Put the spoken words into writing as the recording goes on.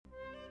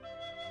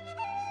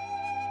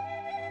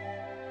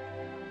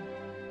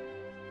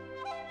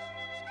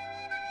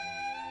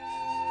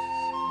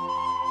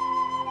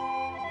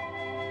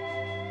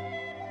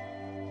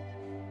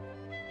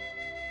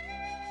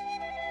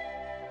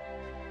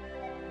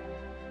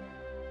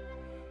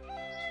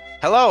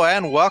Hello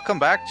and welcome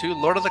back to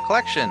Lord of the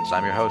Collections.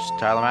 I'm your host,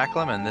 Tyler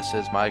Macklem, and this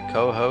is my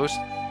co-host,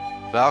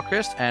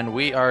 Valchrist, and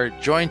we are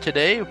joined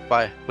today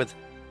with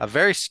a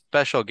very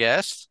special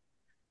guest,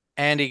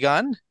 Andy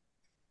Gunn.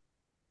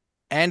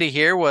 Andy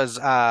here was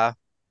a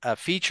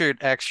featured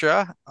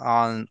extra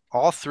on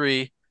all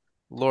three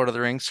Lord of the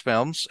Rings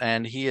films,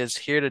 and he is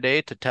here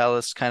today to tell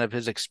us kind of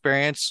his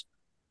experience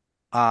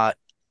uh,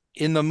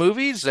 in the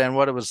movies and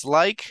what it was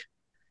like.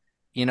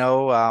 You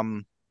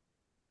know,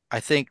 I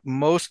think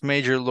most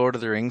major Lord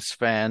of the Rings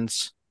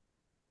fans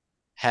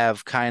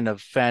have kind of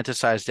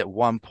fantasized at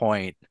one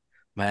point,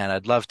 man,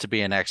 I'd love to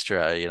be an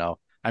extra. I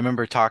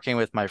remember talking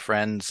with my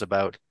friends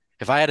about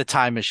if I had a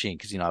time machine,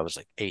 because I was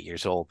like 8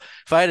 years old.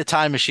 If I had a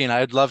time machine,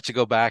 I'd love to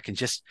go back and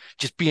just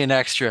be an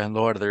extra in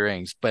Lord of the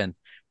Rings. But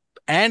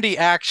Andy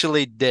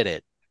actually did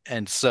it.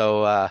 And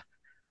so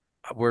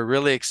we're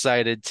really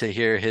excited to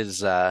hear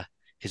his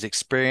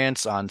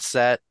experience on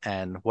set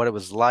and what it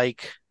was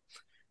like.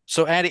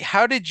 So, Andy,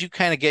 how did you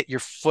kind of get your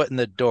foot in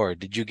the door?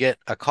 Did you get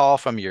a call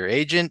from your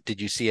agent? Did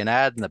you see an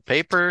ad in the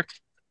paper?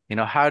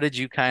 How did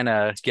you kind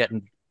of get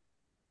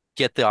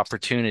the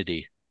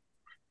opportunity?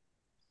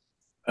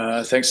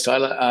 Thanks,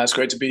 Tyler. It's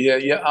great to be here.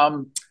 Yeah,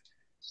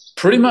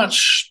 pretty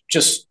much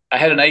just I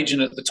had an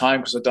agent at the time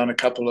because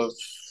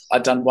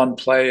I'd done one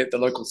play at the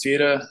local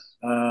theater,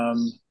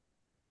 and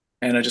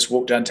I just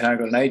walked downtown,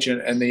 got an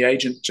agent, and the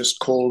agent just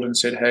called and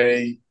said,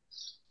 "Hey,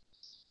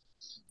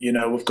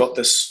 we've got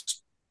this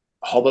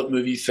Hobbit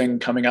movie thing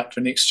coming up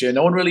for next year."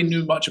 No one really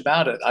knew much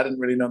about it. I didn't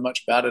really know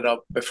much about it.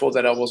 Before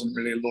that, I wasn't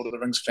really a Lord of the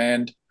Rings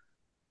fan.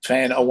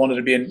 I wanted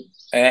to be an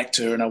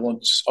actor, and I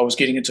was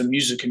getting into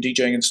music and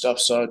DJing and stuff,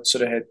 so I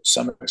sort of had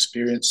some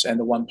experience and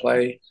the one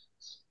play.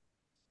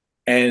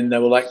 And they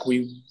were like,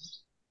 "We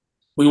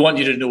want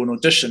you to do an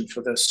audition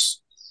for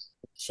this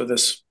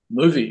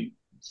movie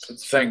for the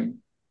thing."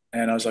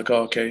 And I was like,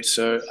 "Oh, okay."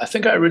 So I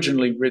think I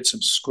originally read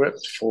some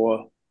script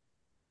for.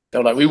 They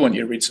were like, "We want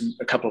you to read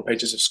a couple of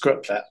pages of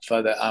script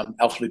for the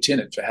Alpha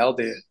Lieutenant for Hal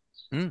there."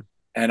 Hmm.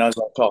 And I was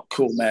like, "Oh,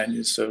 cool,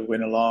 man." So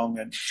went along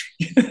and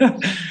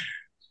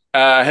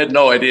I had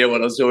no idea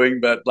what I was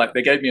doing, but like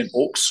they gave me an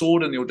orc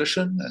sword in the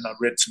audition, and I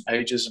read some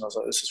pages, and I was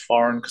like, "This is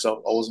foreign," because I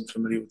wasn't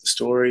familiar with the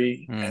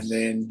story. Hmm. And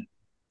then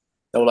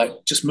they were like,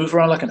 "Just move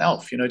around like an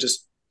elf,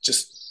 just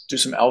do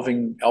some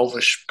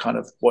elvish kind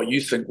of what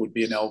you think would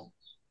be an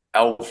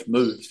elf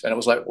move." And it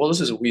was like, "Well,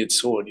 this is a weird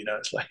sword,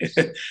 It's like,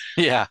 and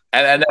Yeah.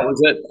 that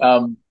was it.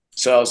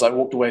 So I was like,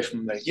 walked away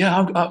from there.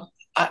 Yeah,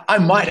 I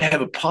might have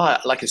a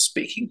part, like a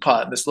speaking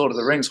part in this Lord of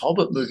the Rings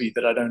Hobbit movie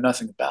that I know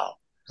nothing about.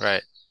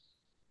 Right.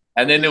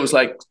 And then there was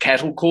like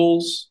cattle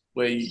calls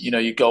where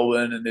you go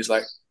in and there's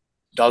like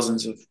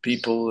dozens of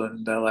people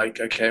and they're like,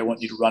 "Okay, I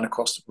want you to run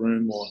across the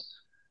room or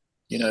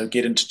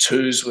get into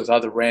twos with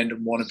other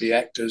random wannabe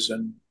actors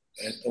and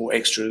or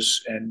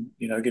extras and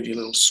give you a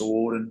little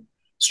sword and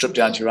strip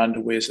down to your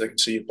underwear so they can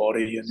see your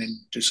body and then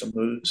do some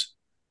moves."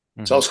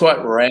 So it Hmm. was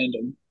quite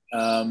random.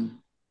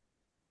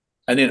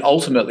 And then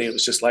ultimately it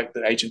was just like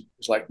the agent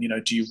was like, "Do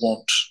you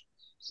want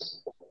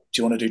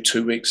to do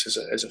 2 weeks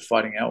as a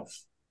fighting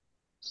elf?"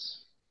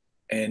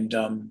 And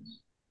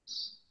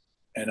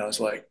I was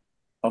like,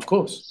 "Of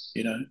course."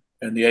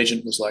 And the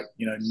agent was like,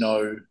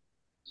 "No,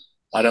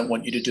 I don't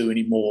want you to do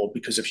any more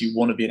because if you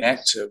want to be an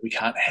actor, we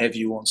can't have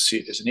you on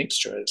set as an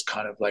extra. It's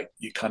kind of like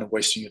you're kind of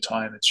wasting your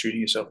time and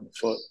shooting yourself in the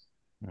foot."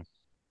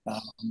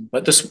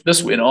 But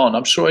this went on.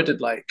 I'm sure I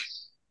did like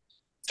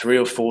 3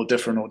 or 4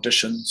 different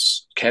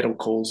auditions, cattle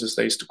calls as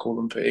they used to call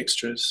them, for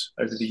extras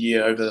over the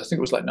year. Over I think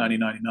it was like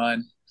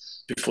 1999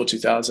 before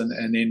 2000,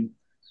 and then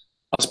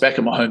I was back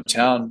in my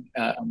hometown,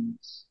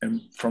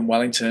 and from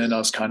Wellington. I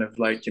was kind of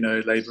like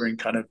laboring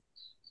kind of.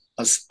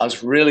 I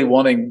was really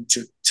wanting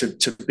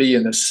to be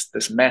in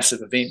this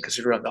massive event because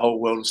the whole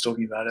world was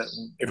talking about it.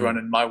 And Hmm. everyone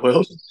in my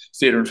world,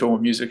 theatre and film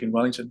and music in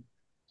Wellington.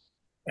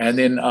 And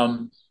then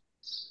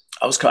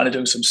I was kind of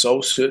doing some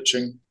soul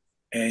searching,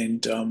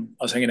 and I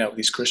was hanging out with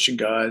these Christian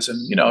guys, and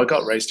I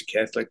got raised a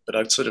Catholic, but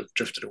I'd sort of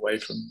drifted away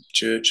from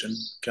church and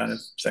kind of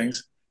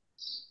things.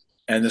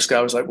 And this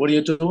guy was like, "What are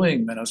you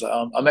doing?" And I was like,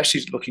 "I'm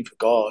actually looking for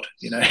God."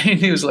 And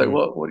he was like, Hmm.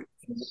 "What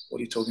are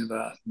you talking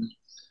about?" And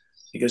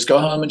he goes, "Go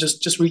home and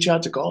just reach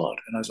out to God."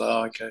 And I was like,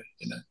 "Oh, okay."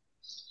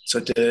 So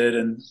I did,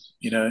 and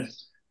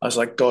I was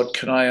like, "God,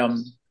 can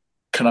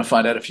I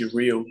find out if you're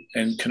real,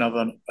 and can I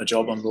have a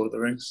job on Lord of the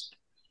Rings?"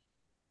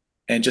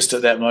 And just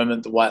at that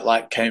moment, the white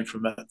light came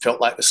from it,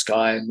 felt like the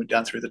sky, and went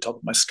down through the top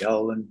of my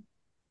skull and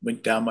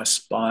went down my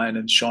spine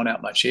and shone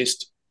out my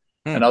chest.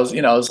 Hmm. And I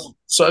was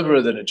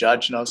soberer than a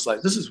judge, and I was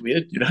like, "This is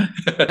weird,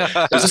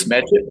 is this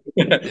magic?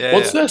 Yeah,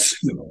 What's yeah.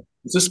 this?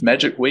 Is this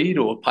magic weed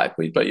or pipe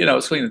weed?" But I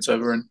was clean and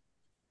sober,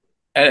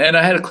 and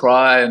I had a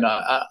cry, and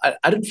I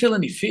didn't feel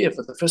any fear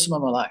for the first time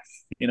in my life.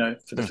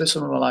 For the Hmm. first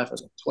time in my life, I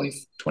was like 20,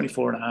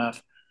 24 and a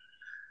half.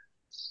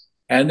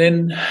 And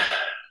then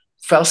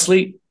fell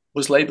asleep,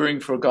 was laboring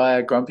for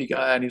a grumpy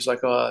guy, and he was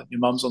like, "Oh, your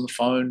mum's on the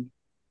phone."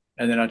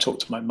 And then I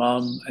talked to my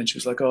mum, and she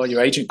was like, "Oh,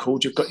 your agent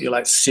called. You've got your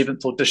like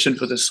seventh audition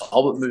for this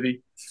Hobbit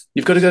movie.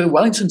 You've got to go to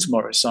Wellington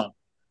tomorrow, son."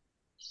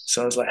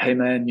 So I was like, "Hey,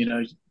 man,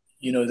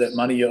 that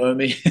money you owe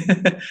me. Keep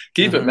it,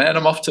 Mm-hmm. man.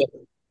 I'm off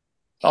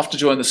to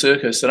join the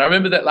circus. And I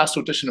remember that last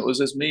audition. It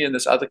was as me and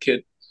this other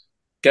kid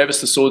gave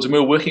us the swords, and we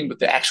were working with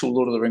the actual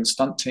Lord of the Rings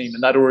stunt team,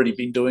 and they'd already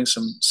been doing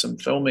some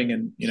filming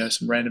and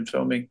some random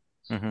filming.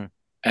 Mm-hmm.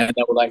 And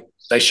they were like,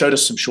 they showed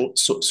us some short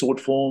sword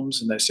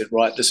forms, and they said,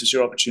 right, this is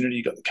your opportunity.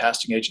 You got the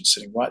casting agent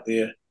sitting right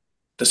there.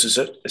 This is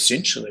it.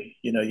 Essentially,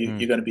 Mm.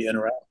 you're going to be in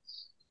or out.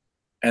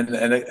 And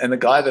the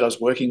guy that I was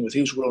working with,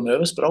 he was real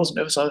nervous, but I wasn't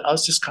nervous. I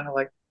was just kind of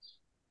like,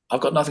 I've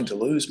got nothing to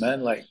lose,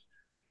 man. Like,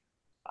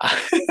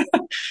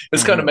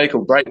 it's kind Mm-hmm. of make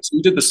or break. So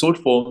we did the sword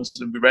forms,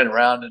 and we ran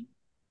around and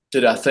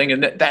did our thing.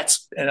 And and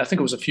I think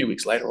it was a few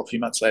weeks later or a few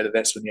months later,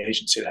 that's when the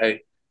agent said,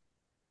 hey,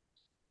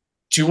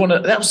 do you want to,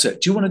 that was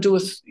it. Do you want to do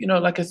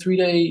like a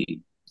 3-day,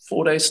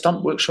 4-day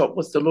stunt workshop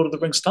with the Lord of the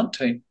Rings stunt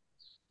team?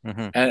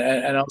 Mm-hmm.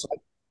 And I was like,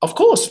 of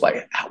course.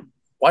 Like,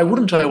 why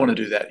wouldn't I want to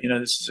do that?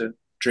 This is a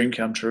dream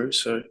come true.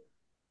 So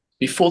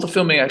before the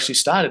filming actually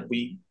started,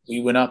 we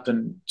went up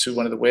and to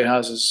one of the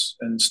warehouses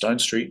in Stone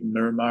Street in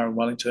Miramar in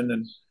Wellington,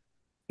 and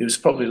it was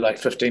probably like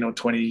 15 or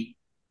 20,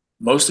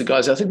 mostly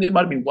guys. I think there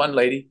might have been one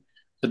lady,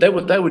 but they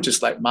were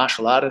just like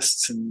martial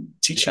artists and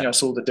teaching Yeah.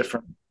 us all the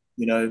different,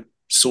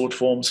 sword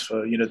forms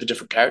for, the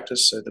different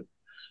characters. So the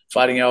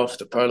fighting elf,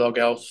 the prologue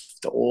elf,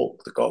 the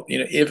orc, the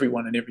goblin,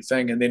 everyone and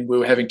everything. And then we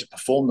were having to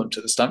perform them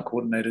to the stunt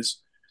coordinators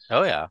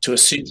Oh yeah. to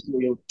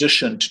essentially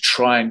audition to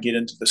try and get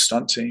into the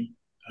stunt team.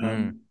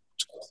 Mm.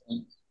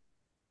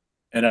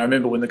 And I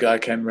remember when the guy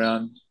came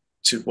around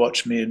to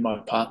watch me and my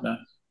partner.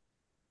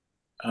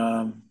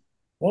 Um,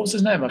 what was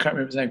his name? I can't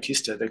remember his name.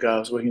 Kester, the guy I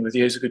was working with.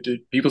 Yeah, he's a good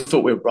dude. People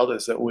thought we were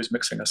brothers. They're always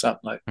mixing us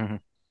up like Mm-hmm.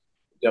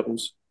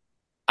 doubles.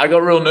 I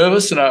got real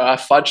nervous and I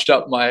fudged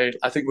up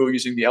I think we were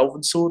using the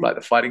elven sword, like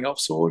the fighting elf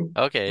sword.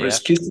 Okay, yeah. Whereas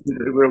Kester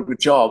did a real good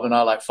job, and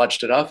I like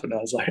fudged it up, and I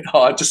was like,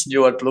 oh, I just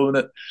knew I'd blown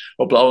it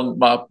or blown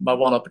my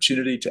one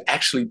opportunity to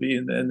actually be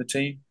in the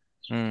team.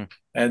 Mm.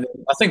 And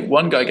I think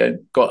one guy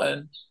got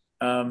in.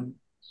 Um,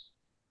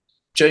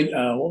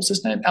 what was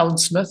his name? Alan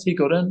Smith. He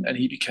got in, and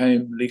he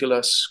became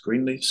Legolas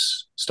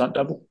Greenleaf's stunt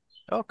double.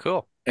 Oh,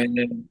 cool. And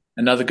then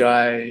another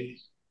guy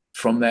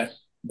from that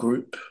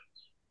group,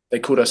 they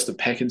called us the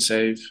pack and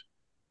save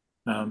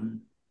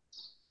um,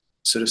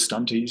 sort of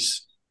stunties.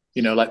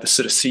 Like the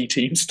sort of C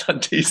team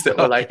stunties that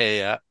were like Okay,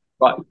 yeah.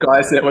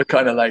 guys that were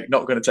kind of like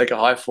not going to take a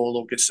high fall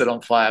or get set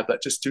on fire,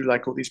 but just do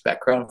like all these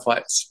background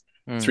fights,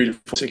 Mm. 3 to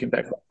 4 second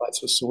background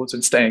fights with swords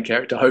and stay in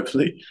character,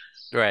 hopefully.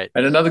 Right.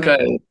 And another guy,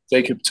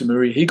 Jacob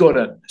Tamuri, he got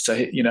in. So,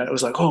 it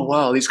was like, oh,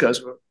 wow, these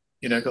guys were,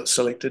 got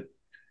selected.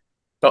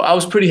 But I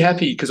was pretty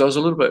happy because I was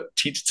a little bit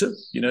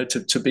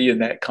tentative, to be in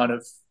that kind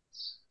of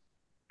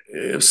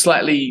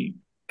slightly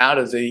out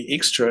of the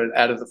extra,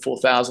 out of the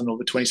 4,000 or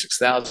the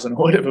 26,000 or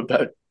whatever.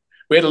 But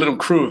we had a little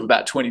crew of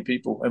about 20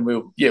 people, and we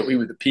were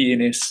the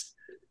PNS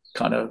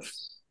kind of.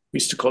 We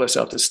used to call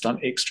ourselves the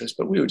stunt extras,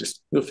 but we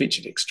were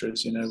featured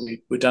extras.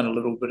 We'd done a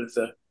little bit of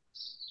the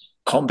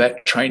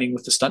combat training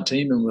with the stunt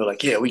team, and we were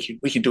like, yeah, we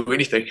can do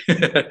anything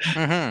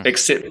Mm-hmm.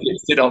 except get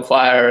set on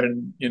fire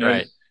and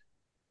Right.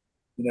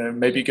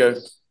 maybe go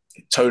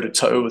toe to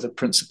toe with a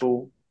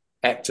principal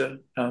actor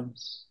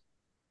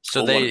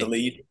So or one of the they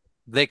lead.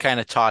 they kind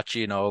of taught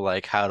you,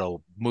 like how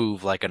to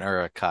move like an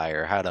Uruk-hai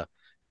or how to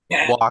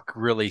Yeah. walk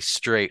really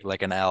straight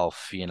like an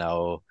elf, and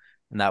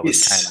that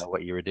was kind Yes. of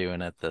what you were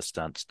doing at the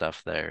stunt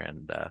stuff there.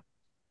 And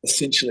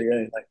Essentially,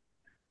 yeah. Like,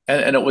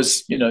 and it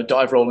was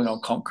dive rolling on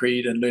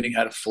concrete and learning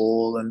how to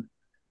fall and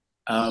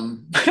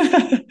um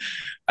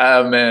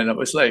man, it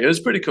was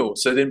pretty cool.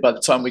 So then by the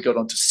time we got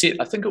onto set,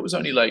 I think it was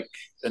only like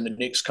in the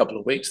next couple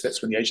of weeks,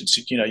 that's when the agent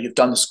said, you've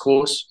done this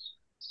course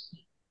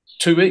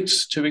 2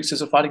 weeks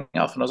as a fighting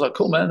elf. And I was like,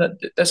 cool, man,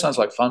 that sounds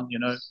like fun.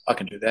 I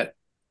can do that.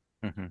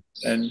 hmm.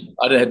 And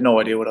I had no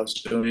idea what I was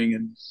doing.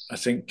 And I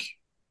think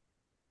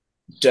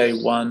day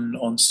one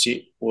on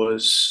set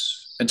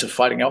was into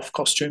fighting elf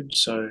costume.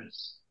 So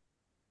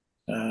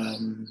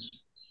um,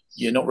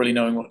 yeah, not really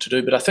knowing what to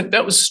do. But I think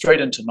that was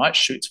straight into night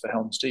shoots for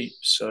Helm's Deep.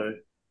 So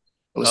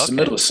it was the Okay.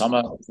 middle of summer,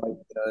 it was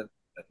like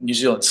New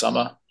Zealand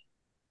summer,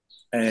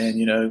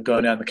 and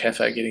going down the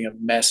cafe, getting a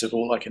massive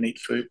all I can eat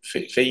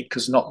feed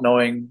because not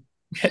knowing,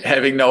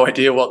 having no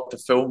idea what the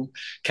film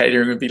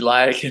catering would be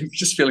like, and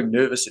just feeling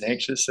nervous and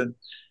anxious, and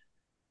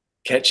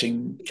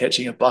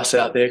catching a bus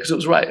out there because it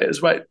was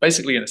right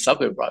basically in a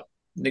suburb right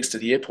next to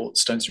the airport,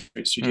 Stone Street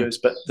Hmm. Studios.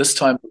 But this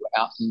time we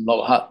were out in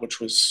Lower Hutt, which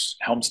was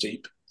Helm's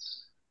Deep,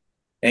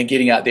 and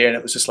getting out there, and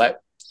it was just like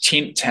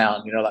tent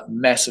town, like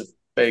massive,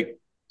 big,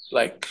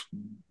 like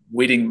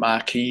wedding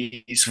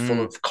marquees full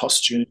Mm. of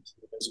costumes.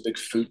 There was a big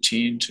food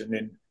tent, and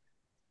then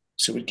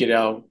so we'd get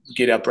our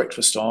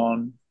breakfast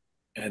on,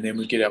 and then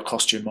we'd get our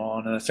costume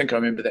on. And I think I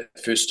remember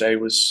that first day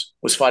was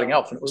fighting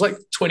elf, and it was like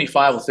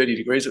 25 or 30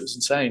 degrees. It was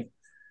insane.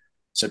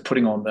 So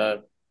putting on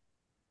the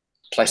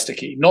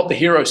plasticky, not the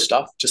hero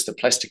stuff, just the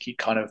plasticky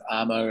kind of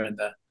armor and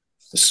the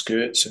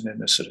skirts, and then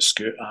the sort of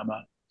skirt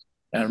armor.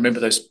 And I remember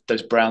those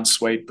brown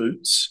suede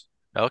boots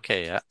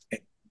Okay, yeah.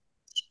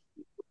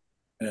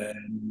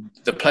 and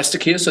the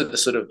plastic here, so the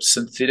sort of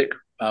synthetic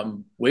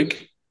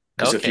wig.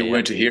 Because if Okay, you yeah.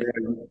 weren't a hero,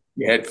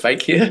 you had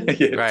fake hair,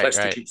 you had Right,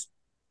 plastic right. ears,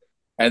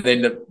 and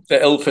then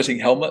the ill-fitting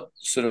helmet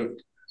sort of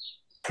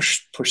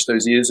pushed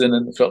those ears in,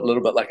 and it felt a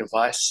little bit like a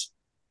vice.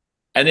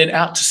 And then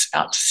out to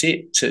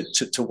set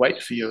to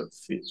wait for your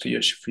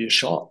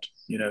shot,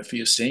 for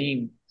your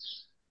scene.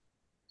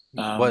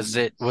 Was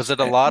it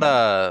a And, lot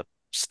of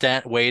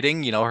stand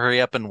waiting,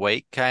 hurry up and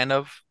wait kind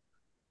of?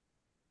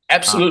 Uh,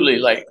 absolutely,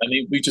 like I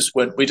mean, we just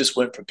weren't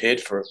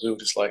prepared for it. We were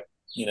just like,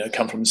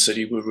 come from the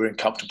city, we were in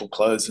comfortable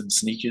clothes and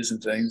sneakers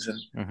and things,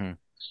 and mhm.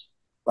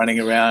 running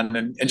around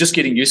and just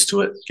getting used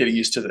to it, getting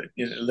used to the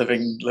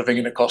living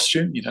in a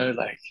costume.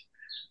 Like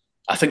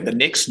I think the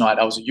next night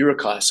I was a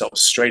Urukai, so I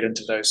was straight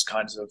into those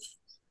kinds of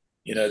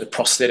the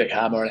prosthetic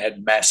armor and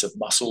had massive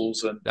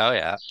muscles and Oh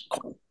yeah.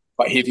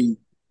 quite heavy.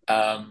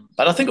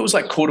 But I think it was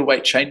like quarter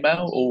weight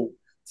chainmail or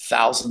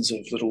thousands of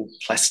little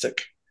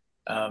plastic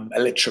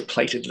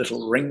electroplated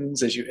little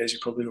rings, as you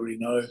probably already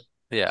know,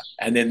 Yeah.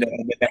 and then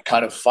that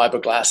kind of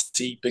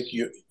fiberglassy big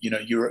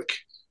Uric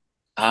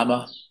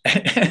armor,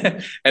 and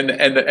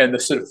the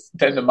sort of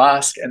then the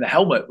mask and the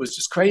helmet was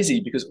just crazy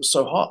because it was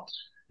so hot,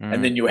 and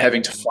Mm. then you were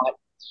having to fight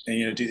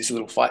and do these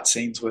little fight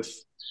scenes with.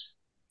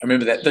 I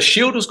remember that the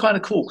shield was kind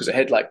of cool because it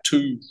had like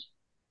two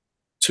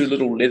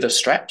little leather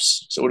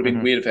straps. So it would have been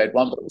Hmm. weird if it had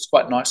one, but it was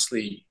quite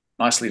nicely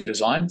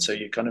designed. So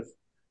you kind of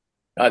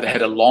either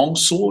had a long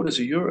sword as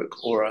a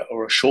Uruk or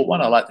a short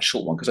one. I like the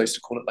short one because I used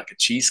to call it like a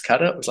cheese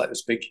cutter. It was like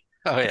this big,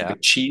 Oh like a yeah.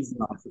 big cheese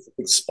knife with a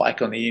big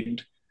spike on the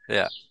end.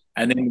 Yeah.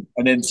 And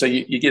then so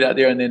you get out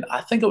there, and then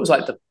I think it was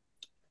like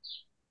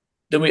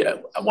then we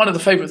one of the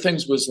favorite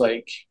things was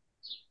like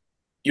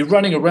you're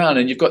running around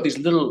and you've got these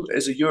little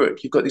as a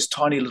Uruk, you've got these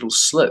tiny little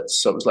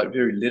slits. So it was like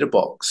very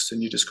letterboxed,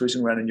 and you're just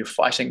cruising around and you're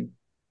fighting.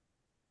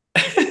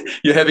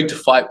 You're having to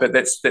fight, but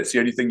that's the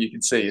only thing you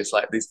can see. It's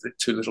like these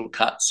two little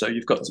cuts, so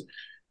you've got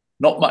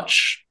not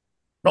much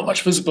not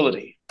much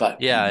visibility,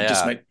 but Yeah, you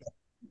just yeah. make.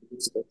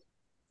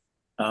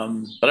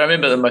 But I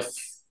remember that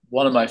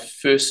one of my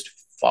first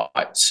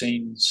fight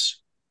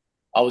scenes,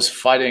 I was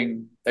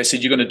fighting. They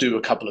said you're going to do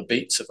a couple of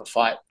beats of a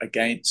fight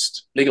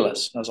against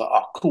Legolas, and I was like,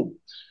 oh, cool.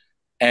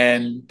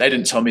 And they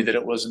didn't tell me that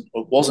it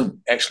wasn't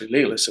actually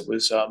Legolas. It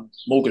was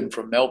Morgan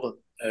from Melbourne.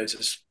 He's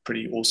this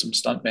pretty awesome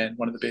stuntman,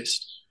 one of the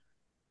best.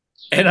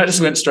 And I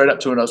just went straight up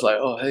to him and I was like,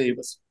 oh, hey,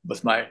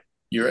 with my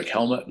Uric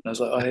helmet. And I was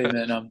like, oh, hey,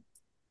 man,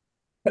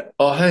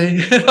 oh,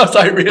 hey. I was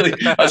like really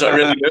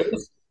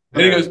nervous.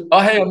 And he Yeah. goes, oh,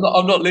 hey, I'm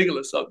not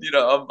Legolas.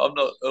 I'm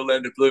not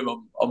Orlando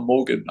Bloom. I'm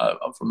Morgan.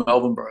 I'm from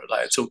Melbourne, bro.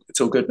 Like, it's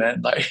all good,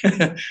 man. Like,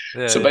 Yeah,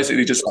 so yeah.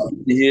 basically just like,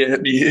 yeah,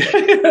 hit me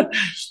here.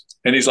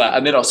 And he's like,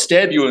 and then I'll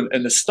stab you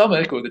in the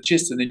stomach or the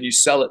chest, and then you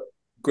sell it,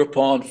 grip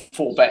on,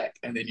 fall back,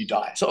 and then you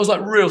die. So it was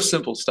like real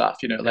simple stuff,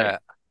 like Yeah.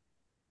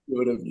 you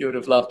would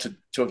have loved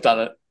to have done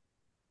it.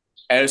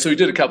 And so we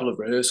did a couple of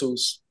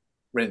rehearsals,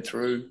 ran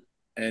through,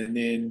 and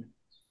then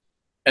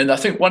I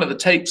think one of the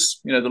takes,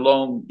 the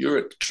long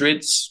Uric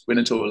dreads went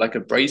into like a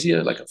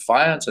brazier, like a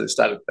fire, and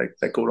so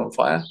they caught on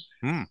fire,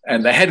 Hmm.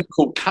 and they hadn't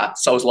caught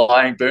cuts. So I was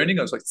lying burning.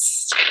 I was like,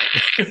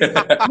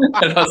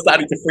 and I was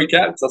starting to freak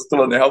out because I was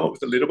still on the helmet with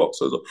the letterbox.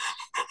 So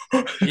I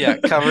was Yeah,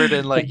 covered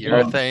in like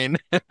like, urethane.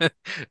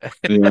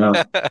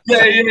 yeah,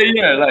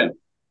 yeah. Like,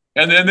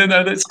 and then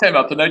they just came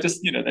up and they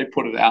just, they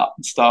put it out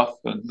and stuff,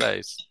 and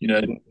Nice. you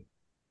know,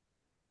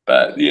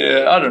 but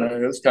yeah, I don't know.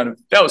 It was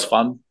that was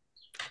fun.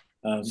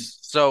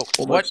 So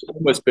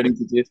Almost burning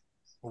to death.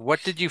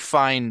 what did you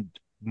find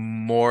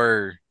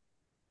more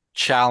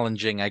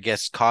challenging, I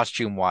guess,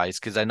 costume wise?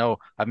 Because I know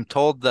I'm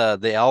told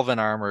the elven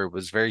armor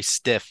was very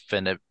stiff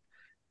and it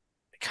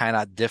kind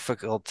of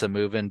difficult to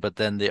move in, but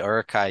then the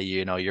Uruk-hai,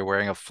 you're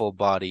wearing a full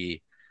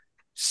body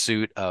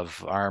suit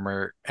of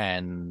armor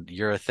and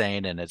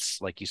urethane, and it's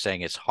like you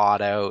saying it's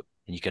hot out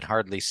and you can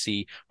hardly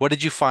see. What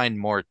did you find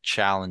more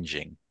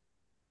challenging?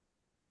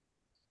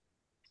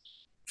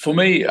 For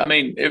me, I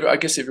mean, I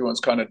guess everyone's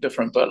kind of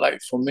different, but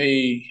like for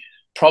me,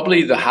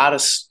 probably the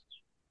hardest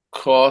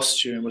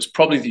costume was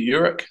probably the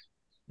Uric,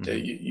 the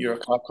Hmm.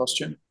 Uruk-hai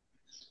costume,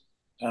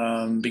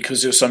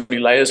 because there's so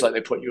many layers. Like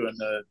they put you in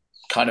the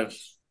kind of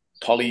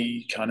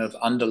poly kind of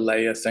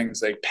underlayer things.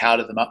 They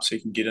powder them up so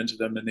you can get into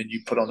them, and then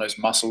you put on those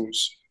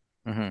muscles.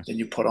 Hmm. Then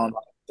you put on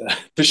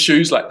the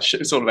shoes. Like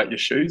it's all about your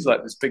shoes.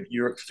 Like this big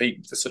Uric feet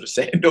with the sort of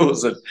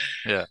sandals, and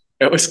Yeah.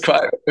 it was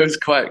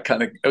quite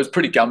kind of it was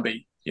pretty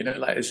Gumby.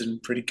 Like it's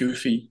pretty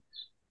goofy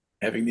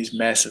having these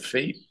massive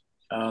feet,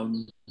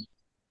 um,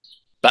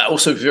 but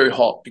also very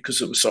hot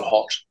because it was so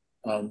hot.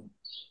 Um,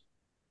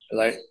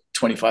 like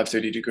 25,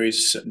 30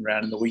 degrees sitting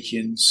around in the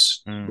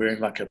weekends Mm. wearing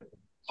like a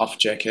puff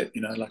jacket,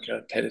 like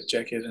a padded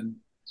jacket and,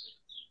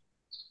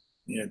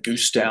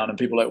 goose down. And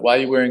people are like, why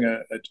are you wearing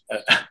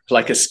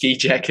like a ski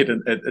jacket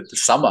at the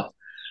summer?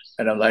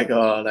 And I'm like,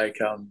 oh, like,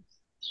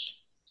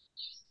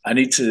 I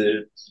need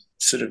to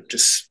sort of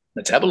just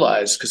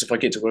metabolize because if I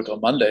get to work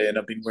on Monday and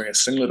I've been wearing a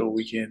singlet all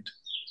weekend,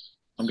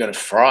 I'm going to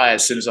fry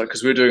as soon as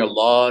because we're doing a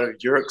lot of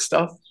Uric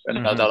stuff.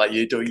 And they're Hmm. like,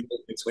 you're doing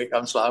it next week.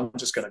 I'm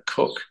just going to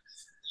cook.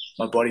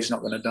 My body's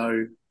not going to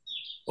know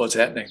what's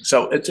happening.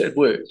 So it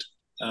worked.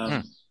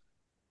 Mm.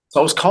 So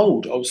I was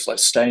cold. I was like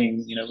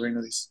staying, wearing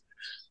all these.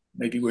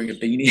 maybe wearing a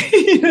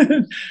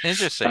beanie.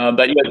 Interesting.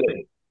 But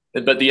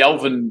yeah, but the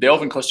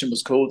elven costume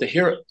was cool. The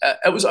hero,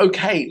 it was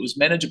okay. It was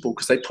manageable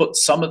because they put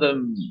some of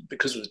them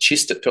because of the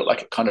chest. It felt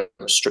like it kind of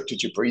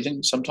restricted your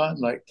breathing sometimes.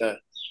 Like the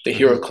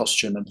hero Hmm.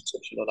 costume in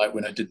particular. Like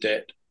when I did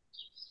that,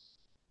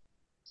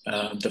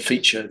 the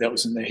feature that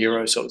was in the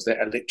hero, so it was that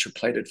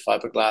electroplated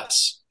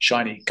fiberglass,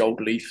 shiny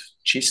gold leaf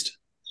chest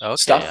Okay,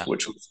 stuff, yeah.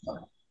 which was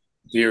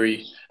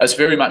it's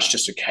very much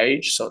just a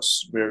cage, so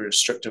it's very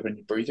restrictive in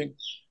your breathing.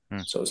 Hmm.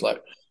 So it's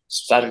like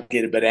started to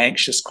get a bit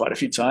anxious quite a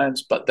few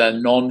times, but the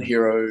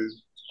non-hero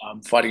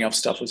fighting elf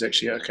stuff was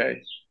actually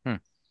okay. Hmm.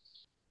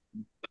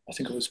 I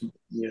think it was,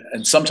 yeah.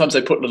 And sometimes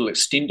they put little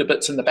extender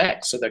bits in the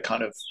back, so they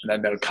kind of, and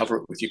then they'll cover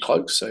it with your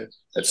cloak, so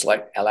it's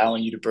like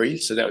allowing you to breathe.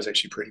 So that was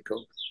actually pretty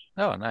cool.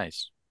 Oh,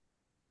 nice.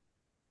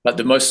 But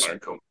Very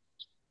cool.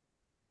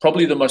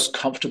 probably the most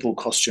comfortable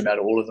costume out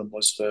of all of them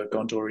was the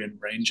Gondorian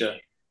Ranger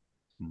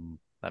Hmm.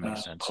 That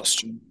makes sense.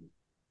 costume.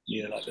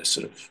 Yeah, like this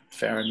sort of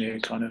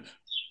Faramir kind of.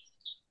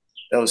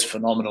 That was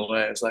phenomenal. Eh?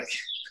 It was like,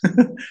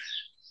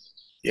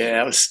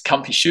 yeah, it was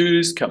comfy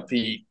shoes,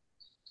 comfy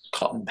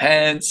cotton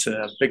pants, and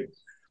a big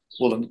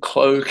woolen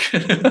cloak.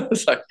 It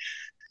was like,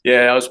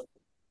 yeah, I was,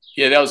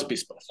 yeah, that was the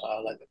best by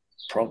far. Like the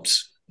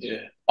props.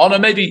 Yeah. Oh no,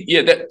 maybe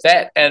yeah,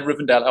 that and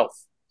Rivendell Elf.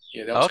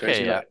 Yeah, that was Okay,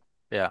 crazy. yeah. Like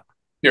Yeah. a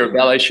pair of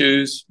ballet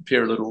shoes, a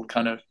pair of little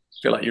kind of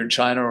feel like you're in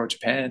China or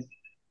Japan,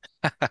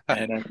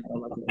 and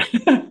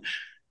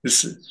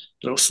this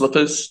little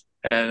slippers,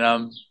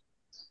 and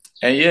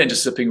yeah, and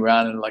just zipping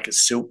around in like a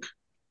silk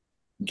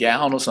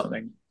gown or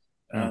something.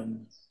 Hmm.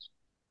 Um,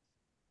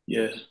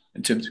 yeah,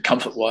 in terms of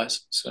comfort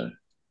wise. So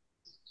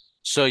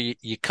So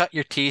you cut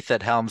your teeth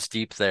at Helm's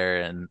Deep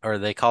there, and or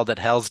they called it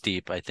Hell's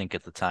Deep, I think,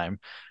 at the time.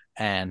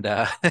 And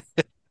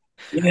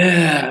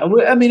yeah,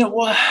 I mean it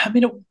was. I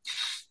mean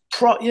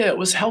yeah, it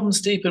was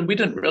Helm's Deep, and we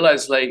didn't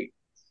realize like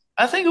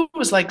I think it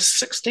was like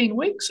 16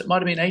 weeks. It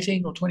might have been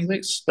 18 or 20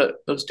 weeks, but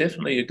it was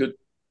definitely a good,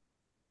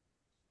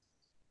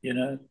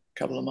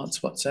 couple of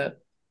months. What's that?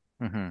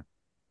 Mhm.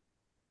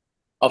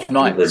 Of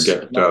Never nights.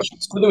 get Of nights.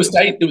 So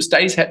there was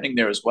days happening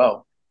there as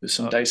well. There's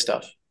some Oh, day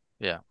stuff,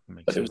 yeah, that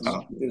makes but there was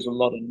sense. there was a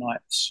lot of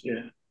nights.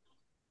 Yeah.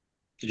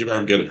 did you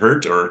ever get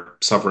hurt or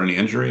suffer any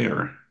injury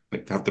or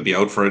like have to be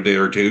out for a day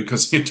or two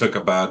because you took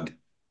a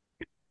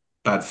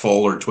bad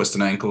fall or twist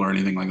an ankle or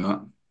anything like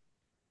that?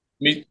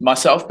 Me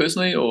myself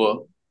personally,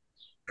 or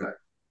Right.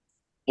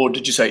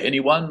 did you say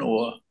anyone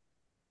or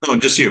No,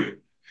 just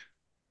you.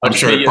 I'm just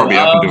sure me? it Yeah. probably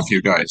happened to a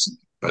few guys,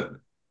 but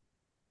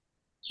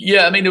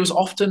Yeah. I mean, there was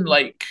often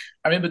like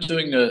I remember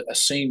doing a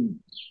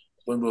scene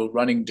when we were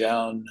running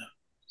down.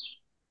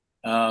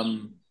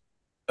 Um,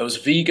 it was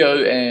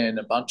Vigo and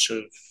a bunch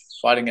of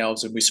fighting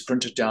elves, and we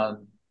sprinted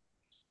down,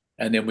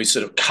 and then we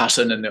sort of cut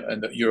in, and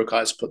the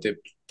Urukais put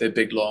their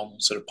big long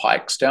sort of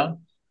pikes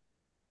down.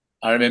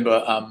 I remember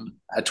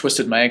I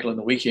twisted my ankle in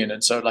the weekend,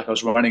 and so like I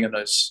was running in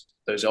those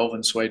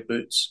elven suede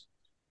boots,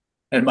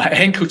 and my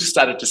ankle just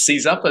started to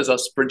seize up as I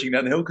was sprinting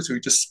down the hill because we were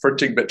just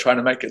sprinting but trying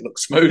to make it look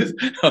smooth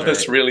on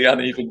this Right. really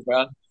uneven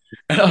ground.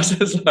 And I was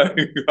just like,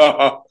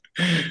 oh,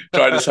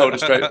 trying to hold a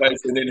straight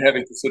face, and then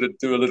having to sort of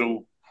do a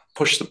little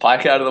push the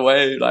pike out of the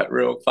way like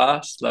real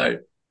fast,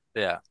 like.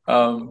 Yeah.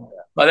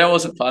 But that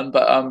wasn't fun.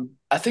 But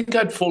I think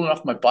I'd fallen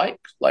off my bike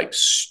like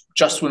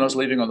just when I was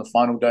leaving on the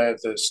final day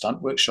of the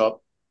stunt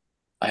workshop.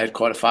 I had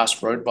quite a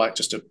fast road bike,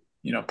 just a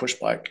push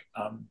bike,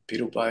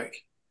 pedal bike,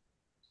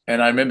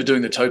 and I remember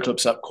doing the toe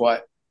clips up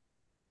quite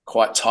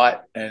tight,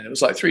 and it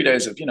was like 3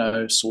 days of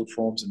sword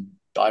forms and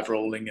dive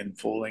rolling and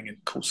falling and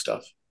cool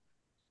stuff,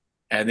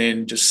 and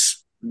then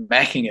just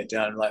macking it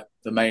down like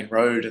the main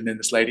road, and then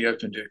this lady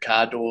opened her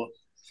car door,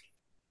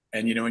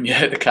 and when you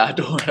hit the car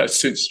door, I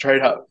stood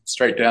straight up,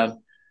 straight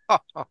down.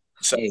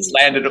 So I just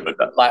landed it with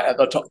like at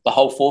the top, the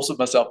whole force of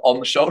myself on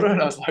the shoulder,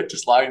 and I was like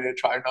just lying there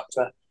trying not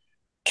to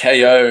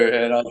KO,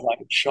 and I was like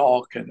in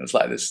shock, and it was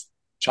like this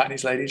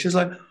Chinese lady. She's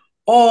like,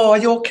 "Oh, are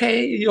you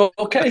okay? You're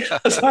okay?" I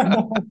was like,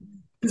 "No,"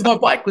 because my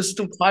bike was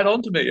still tied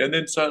onto me, and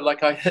then so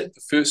like I hit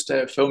the first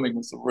day of filming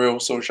with the real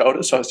sore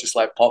shoulder, so I was just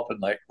like popping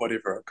like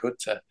whatever I could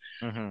to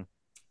Hmm.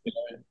 you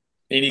know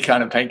any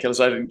kind of painkillers.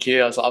 I didn't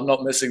care. I was like, "I'm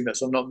not missing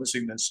this. I'm not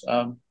missing this."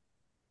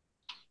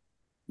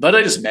 But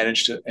I just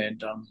managed it,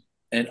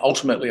 and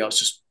ultimately I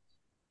was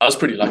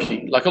pretty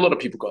lucky. Like a lot of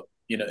people got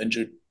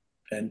injured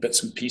and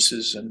bits and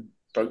pieces and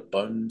broke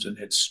bones and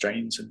had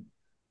strains. And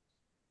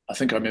I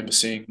think I remember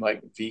seeing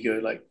like Vigo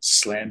like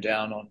slam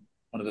down on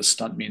one of the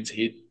stuntmen's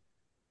head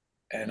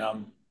and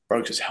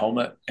broke his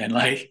helmet and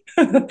like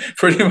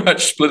pretty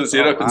much split his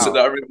head Oh, open. So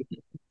wow. I remember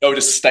they were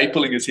just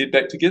stapling his head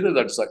back together.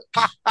 They're just like,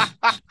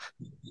 I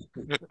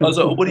was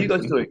like, oh, "What are you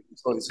guys doing?"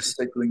 "Oh, he's just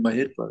stapling my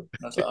head, bro." And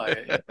I was like,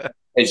 "Oh, yeah, yeah.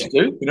 As you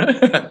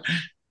do."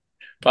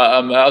 But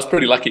I was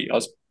pretty lucky. I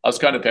was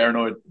kind of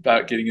paranoid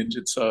about getting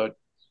injured, so I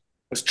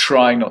was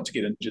trying not to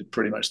get injured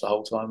pretty much the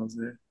whole time I was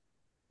there.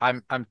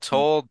 I'm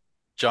told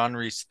John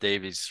Rhys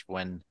Davies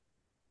when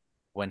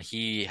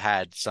he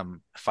had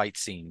some fight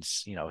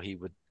scenes,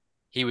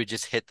 he would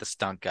just hit the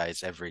stunt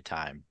guys every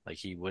time. Like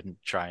he wouldn't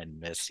try and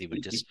miss. He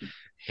would just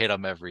hit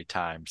them every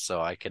time.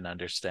 So I can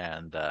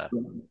understand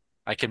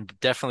I can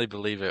definitely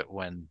believe it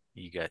when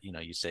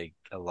you say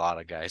a lot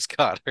of guys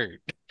got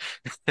hurt.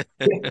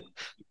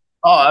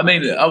 Oh, I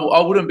mean, I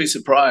wouldn't be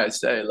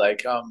surprised.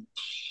 Like,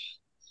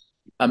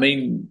 I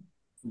mean,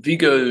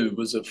 Vigo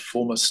was a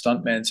former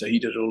stuntman, so he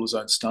did all his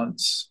own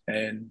stunts.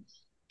 And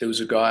there was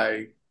a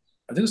guy,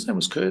 I think his name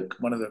was Kirk.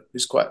 I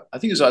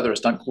think he was either a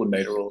stunt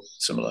coordinator or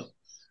similar.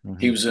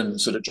 He Hmm. was in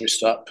sort of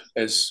dressed up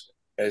as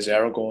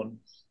Aragorn,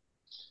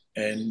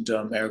 and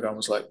Aragorn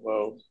was like,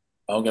 "Well,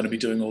 I'm going to be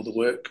doing all the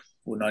work,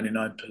 or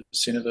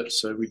 99% of it.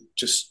 So we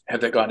just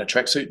have that guy in a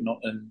tracksuit,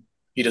 and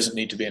he doesn't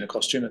need to be in a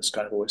costume. It's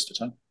kind of a waste of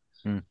time."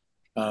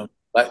 Mm.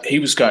 But he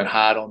was going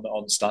hard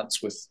on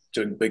stunts with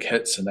doing big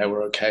hits, and they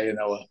were okay, and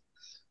they were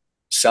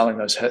selling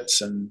those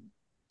hits, and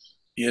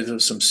yeah, there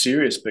was some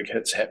serious big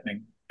hits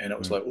happening, and it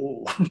was Mm. like,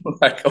 oh,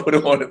 like I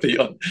wouldn't want to be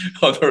on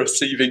the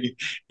receiving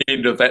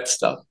end of that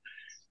stuff.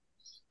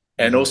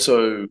 And Hmm.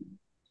 also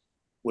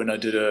when I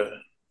did a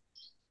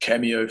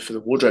cameo for the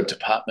wardrobe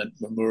department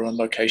when we were on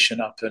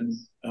location up in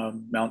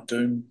Mount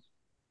Doom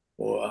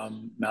or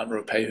Mount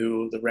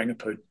Ruapehu or the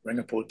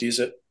Rangapore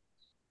Desert,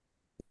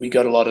 we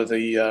got a lot of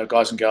the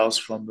guys and girls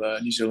from the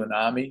New Zealand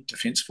Army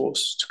Defence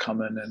Force to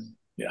come in, and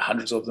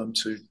hundreds of them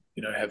to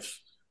have.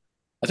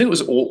 I think it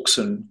was orcs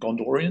and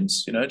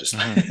Gondorians, just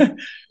Hmm.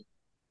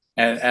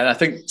 and I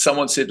think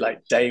someone said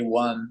like day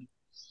one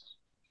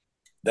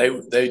they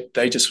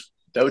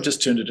would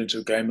just turned it into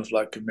a game of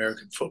like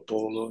American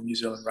football or New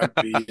Zealand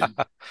rugby, and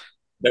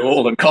they were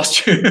all in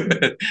costume.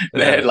 They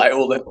Yeah. had like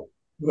all the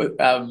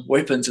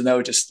weapons, and they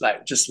were just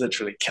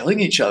literally killing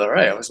each other.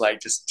 Right? I was like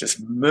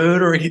just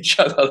murdering each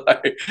other.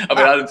 Like, I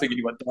mean, I don't think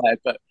anyone died,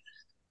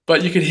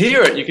 but you could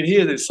hear it. You could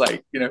hear this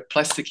like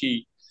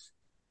plasticky.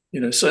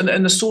 So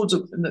and the swords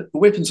and the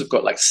weapons have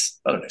got like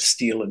I don't know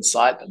steel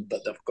inside them,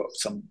 but they've got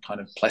some kind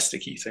of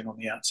plasticky thing on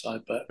the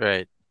outside. But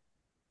Right.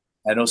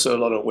 and also a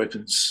lot of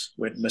weapons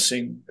went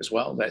missing as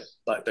well. That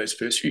like those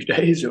first few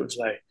days, it was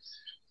like,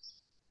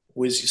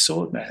 where's your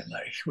sword, man?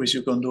 Like, where's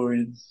your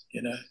Gondorian,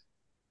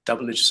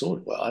 double-edged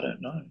sword? Well, I don't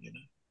know.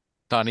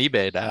 It's on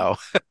eBay now.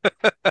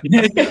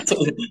 Yeah,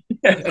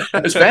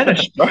 it's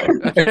vanished, bro.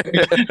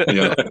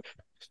 Yeah.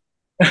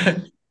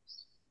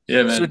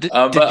 Yeah, So man. did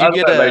But did I you don't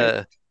get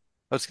know,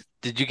 like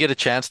did you get a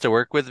chance to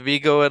work with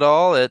Vigo at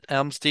all at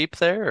Elms Deep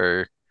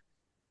there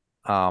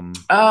or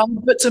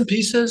bits and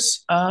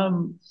pieces.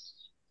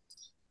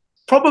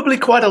 Probably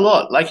quite a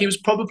lot. Like he was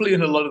probably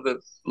in a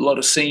lot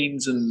of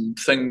scenes and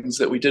things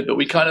that we did, but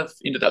we kind of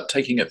ended up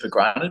taking it for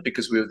granted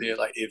because we were there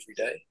like every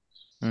day.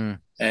 mm,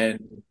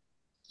 And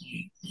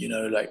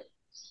like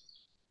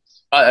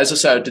as I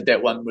say, I did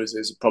that one was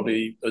there's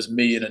probably it was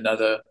me and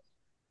another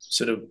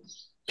sort of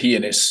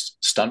PNS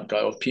stunt guy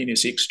or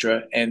PNS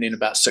extra, and then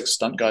about six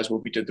stunt guys where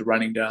we did the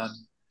running down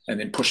and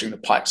then pushing the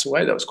pikes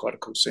away. That was quite a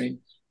cool scene.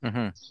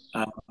 hmm.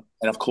 Um,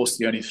 and of course,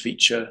 the only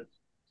feature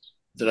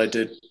that I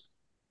did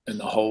in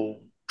the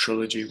whole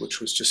trilogy, which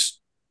was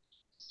just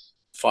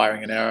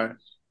firing an arrow,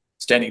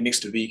 standing next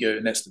to Vigo,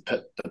 and that's the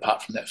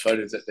part from that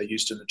photo that they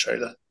used in the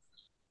trailer.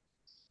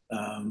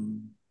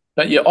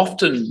 But yeah,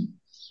 often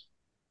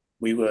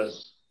we were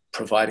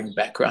providing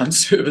background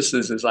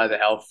services as either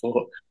Alf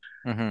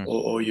Hmm.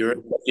 or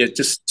Europe. Yeah,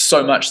 just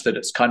so much that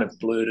it's kind of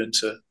blurred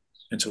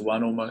into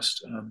one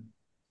almost.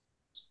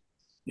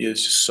 Yeah,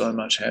 there's just so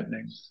much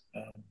happening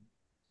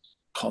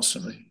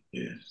constantly.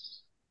 Yeah,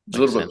 it's a Makes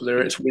little bit sense.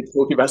 blurry. It's weird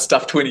talking about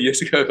stuff 20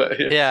 years ago, but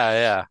yeah. Yeah,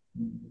 yeah.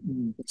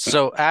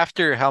 So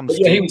after But Helm's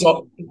yeah, he Deep, was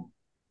off.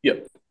 Yeah, I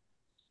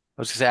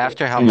was gonna say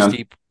after Hang Helm's on.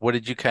 Deep, what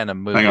did you kind of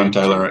Hang move on, into?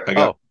 Tyler.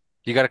 Oh,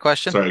 you got a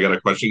question? Sorry, I got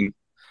a question.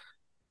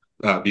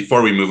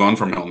 Before we move on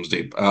from Helm's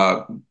Deep.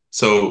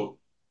 So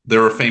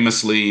there were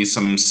famously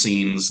some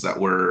scenes that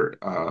were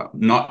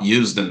not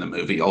used in the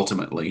movie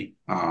ultimately,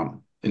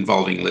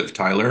 involving Liv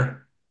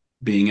Tyler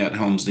being at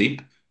Helm's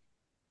Deep,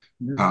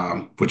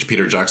 which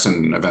Peter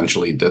Jackson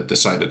eventually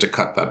decided to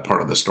cut that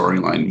part of the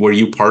storyline. Were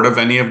you part of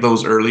any of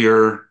those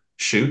earlier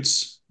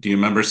shoots? Do you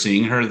remember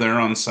seeing her there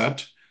on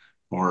set?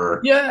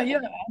 Or yeah.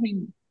 I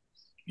mean,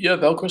 yeah,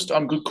 Valkrist.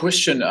 Good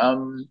question.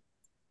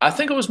 I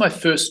think it was my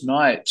first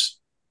night,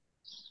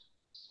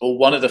 or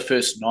one of the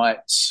first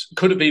nights.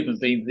 Could have even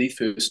been the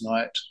first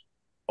night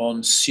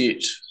on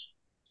set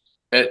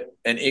at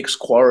an ex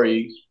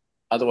quarry,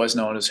 otherwise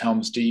known as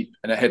Helm's Deep,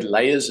 and it had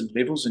layers and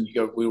levels. And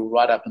we were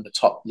right up in the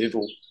top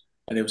level,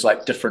 and there was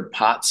like different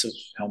parts of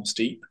Helm's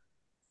Deep.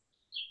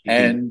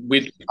 okay. And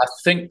I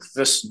think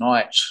this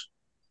night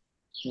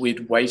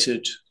we'd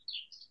waited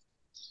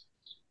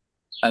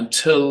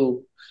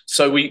until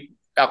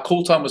our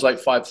call time was like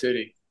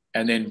 5:30,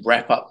 and then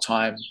wrap up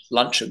time,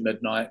 lunch at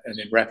midnight, and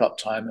then wrap up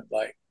time at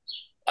like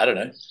I don't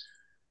know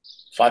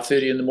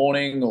 5:30 in the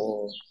morning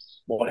or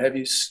what have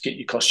you. Get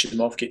your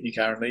costume off, get in your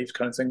car and leave,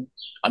 kind of thing.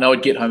 I know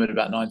I'd get home at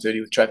about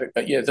 9:30 with traffic,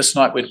 but yeah, this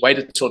night we'd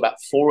waited until about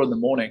 4 in the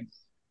morning.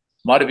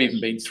 Might have even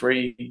been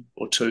 3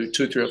 or 2,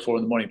 2, 3 or 4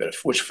 in the morning, but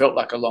which felt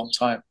like a long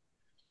time.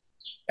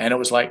 And it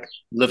was like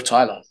Liv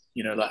Tyler,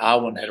 like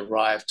Arwen had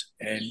arrived,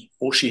 and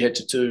all she had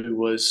to do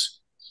was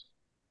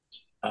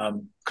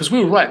because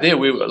we were right there.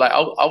 We were like,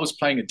 I was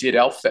playing a dead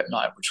elf that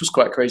night, which was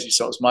quite crazy.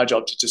 So it was my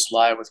job to just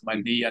lie with my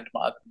knee under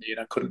my other knee, and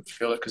I couldn't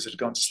feel it because it had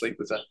gone to sleep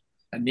with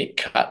a neck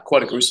cut,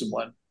 quite a gruesome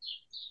one,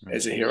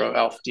 as a hero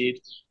elf did.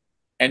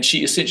 And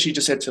she essentially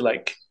just had to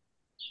like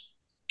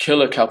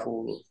kill a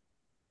couple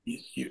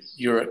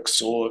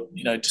Yuriks, or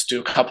just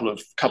do a couple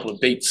of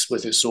beats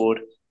with her sword,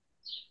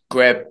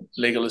 grab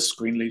Legolas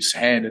Greenleaf's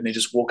hand, and then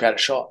just walk out a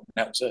shot. And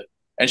that was it.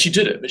 And she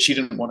did it, but she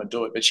didn't want to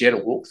do it. But she had to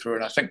walk through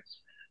it. And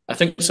I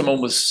think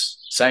someone was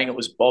saying it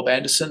was Bob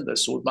Anderson, the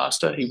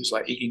swordmaster. He was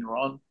like egging her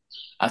on.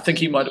 I think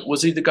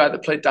was he the guy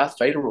that played Darth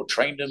Vader or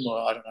trained him, or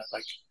I don't know,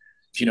 like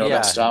if you know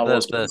about Star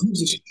Wars.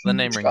 The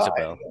name rings a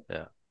bell.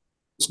 Yeah.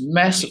 This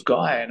massive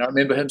guy. And I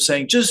remember him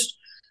saying, just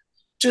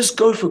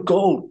go for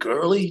gold,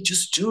 girly.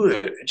 Just do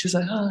it. And she's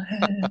like, oh,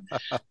 and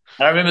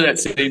I remember that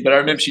scene, but I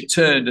remember she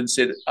turned and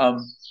said,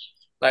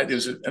 like there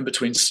was in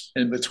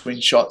between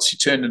shots, she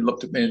turned and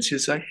looked at me and she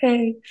was like,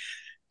 hey,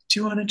 do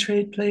you want to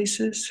trade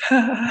places?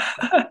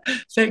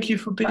 Thank you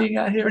for being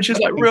out here. And she was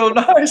like, real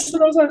nice.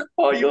 And I was like,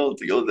 oh, you're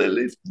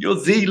the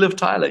Liv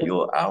Tyler.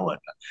 You're Owen.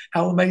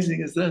 How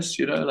amazing is this?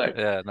 Like,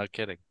 yeah, no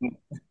kidding.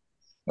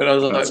 And I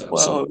was like,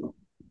 wow,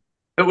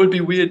 it would be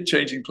weird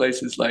changing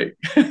places. Like,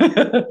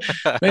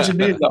 imagine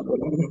me that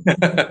one.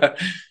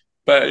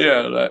 But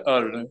yeah, like, I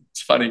don't know.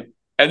 It's funny.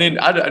 And then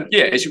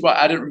as you're right,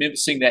 I don't remember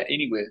seeing that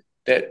anywhere.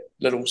 That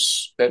little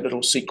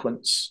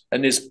sequence,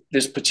 and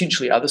there's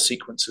potentially other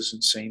sequences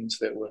and scenes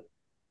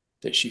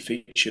that she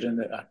featured in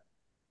that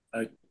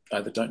I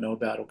either don't know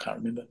about or can't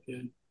remember.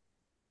 Yeah.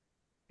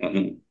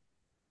 Mm-hmm.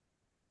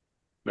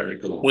 Very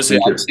cool. Was there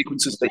other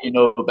sequences that you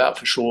know about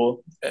for sure,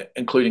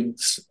 including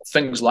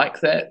things like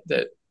that?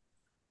 That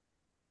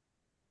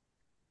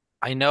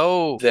I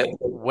know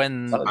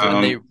when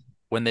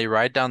they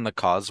ride down the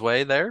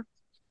causeway there,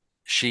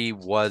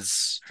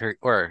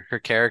 her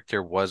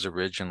character was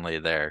originally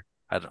there.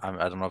 I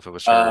don't know if it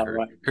was her.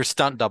 Right. Her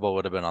stunt double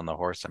would have been on the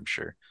horse, I'm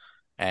sure.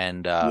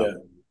 And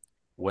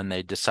when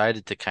they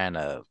decided to kind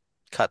of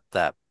cut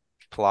that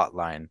plot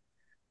line,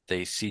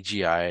 they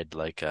CGI'd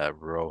like a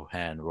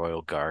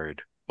Royal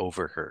Guard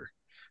over her.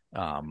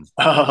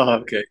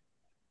 Okay.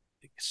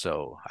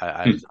 So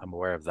I'm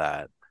aware of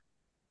that.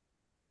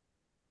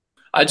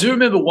 I do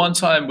remember one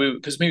time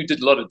because we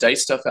did a lot of day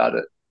stuff out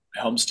at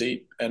Helm's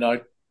Deep, and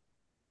I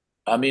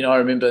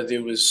remember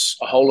there was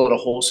a whole lot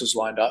of horses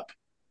lined up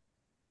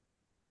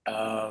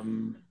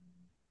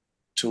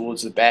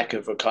towards the back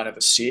of a kind of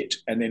a set,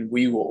 and then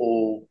we were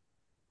all,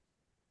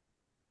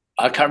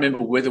 I can't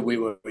remember whether we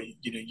were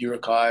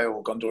Uruk-hai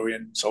or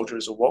Gondorian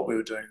soldiers or what we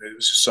were doing. There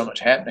was just so much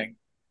happening.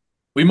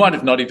 We might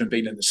have not even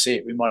been in the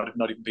set. We might have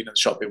not even been in the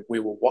shop that we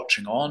were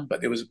watching on,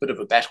 but there was a bit of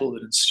a battle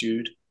that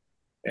ensued,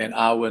 and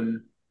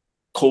Arwen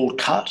called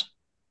cut,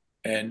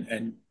 and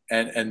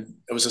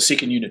it was a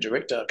second unit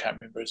director. I can't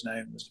remember his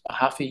name. It was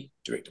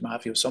Director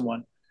Mahaffey or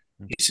someone.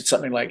 He said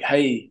something like,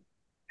 hey,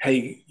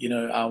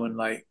 Arwen,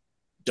 like,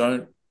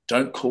 don't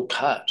call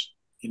cut.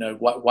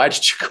 Why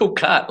did you call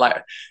cut?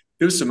 Like,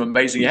 there was some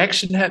amazing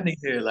action happening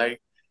there. Like,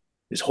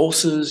 there's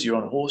horses, you're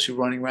on a horse, you're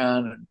running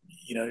around, and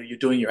you're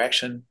doing your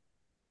action.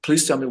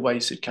 Please tell me why you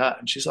said cut.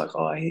 And she's like,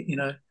 oh,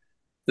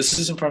 this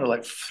is in front of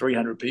like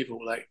 300 people.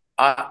 Like,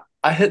 I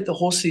hit the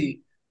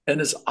horsey in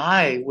his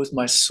eye with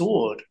my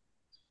sword.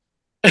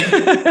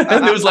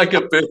 And there was like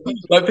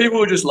people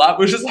were just laughing.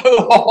 It was just like,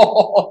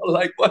 oh,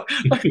 like what,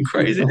 like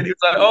crazy. And he was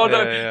like, oh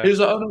no, yeah. He was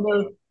like,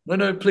 oh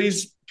no,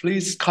 please,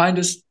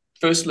 kindest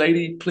first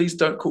lady, please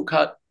don't call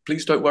cut.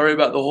 Please don't worry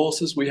about the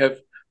horses. We have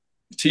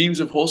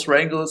teams of horse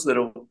wranglers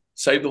that'll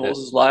save the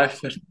horse's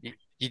life. And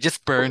you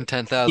just burned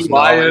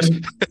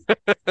 $10,000.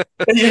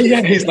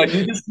 Yeah. He's like,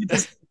 you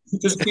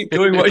just keep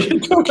doing what you're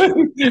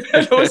doing.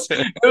 It was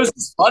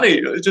just funny.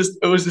 It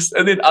was just,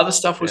 and then other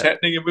stuff was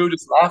happening, and we were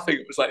just laughing.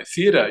 It was like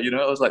theater,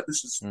 I was like,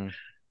 this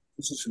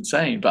is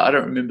insane. But I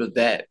don't remember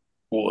that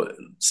or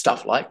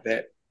stuff like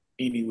that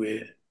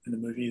anywhere in the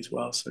movie as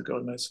well. So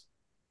God knows.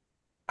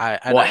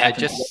 I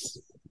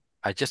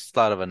just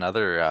thought of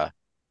another.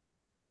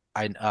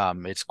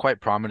 It's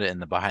quite prominent in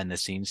the behind the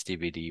scenes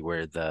DVD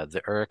where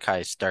the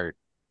Uruk-hai start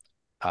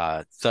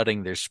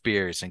thudding their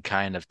spears and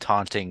kind of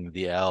taunting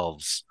the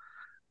elves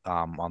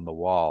on the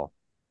wall,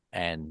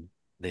 and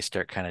they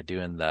start kind of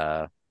doing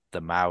the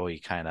Maui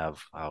kind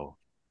of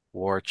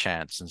war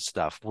chants and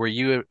stuff. Were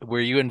you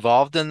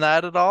involved in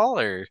that at all,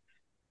 or?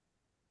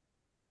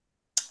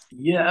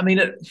 Yeah, I mean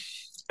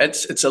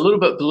it's a little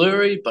bit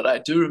blurry, but I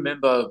do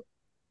remember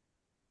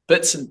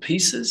bits and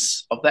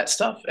pieces of that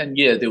stuff. And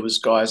yeah, there was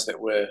guys that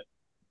were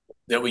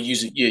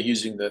using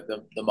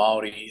the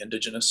Maori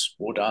indigenous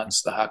war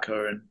dance, the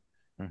haka, and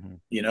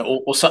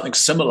or something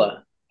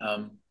similar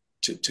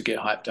to get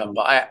hyped up.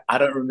 But I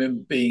don't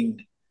remember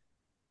being.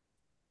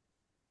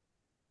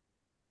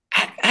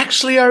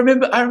 Actually, I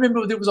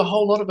remember there was a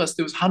whole lot of us.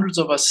 There was hundreds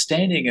of us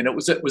standing, and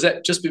was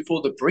that just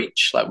before the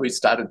breach? Like we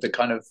started to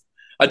kind of.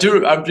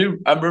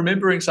 I'm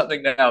remembering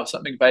something now,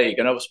 something vague,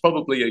 and I was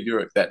probably a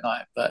Uruk that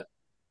night, but.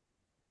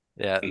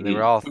 Yeah, they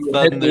were all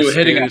thudding their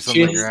spears on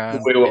the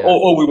ground.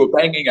 We were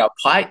banging our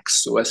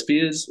pikes or our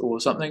spears or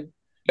something.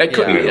 That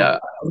could, Yeah. yeah.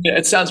 I mean,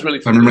 it sounds really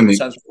I remember familiar. It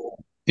sounds.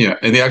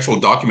 in the actual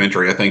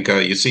documentary, I think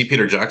you see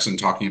Peter Jackson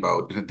talking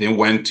about they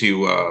went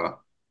to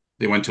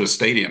a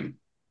stadium,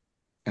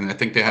 and I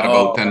think they had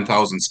about Oh,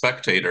 10,000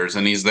 spectators,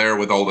 and he's there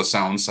with all the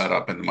sound set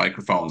up and the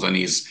microphones, and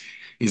he's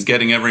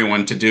getting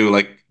everyone to do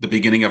like the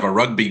beginning of a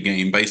rugby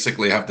game,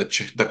 basically have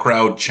the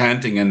crowd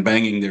chanting and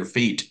banging their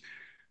feet.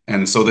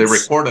 And so they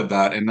it's, recorded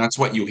that, and that's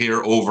what you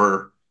hear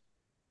over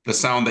the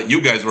sound that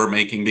you guys were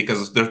making,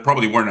 because there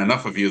probably weren't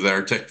enough of you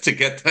there to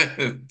get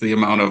the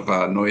amount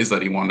of noise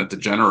that he wanted to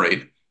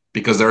generate,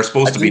 because there are I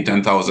supposed to be did,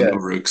 10,000 yeah.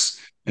 Uruks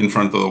in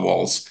front of the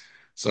walls.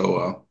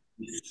 So,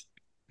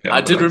 yeah,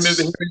 I but did remember that's,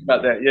 hearing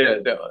about that.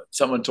 Yeah,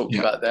 someone talked yeah.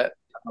 about that.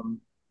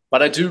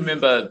 But I do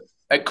remember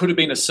it could have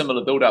been a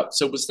similar build-up.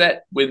 So was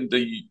that when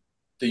the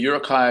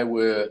Uruk-hai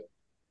were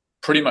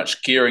pretty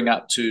much gearing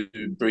up to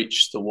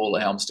breach the wall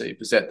of Helm's Deep?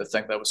 Is that the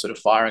thing they were sort of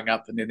firing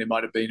up, and then there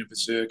might have been a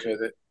berserker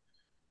that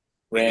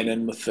ran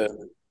in with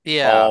the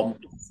Yeah. bomb,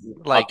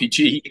 Like,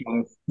 RPG?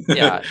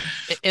 yeah.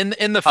 In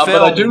the But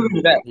I do film,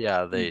 remember that.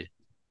 yeah, they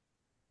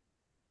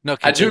no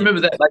I do continue.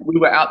 remember that. Like we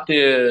were out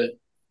there,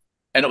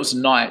 and it was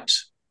night,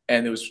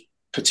 and there was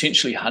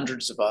potentially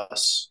hundreds of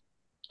us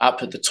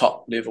up at the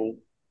top level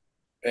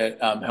at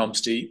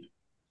Helm's Deep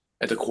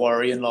at the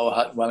quarry in Lower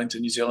Hutt,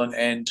 Wellington, New Zealand,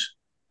 and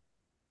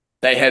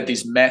they had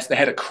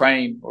a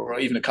crane or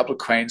even a couple of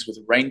cranes with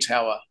a rain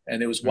tower,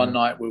 and there was one Mm,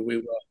 night where we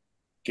were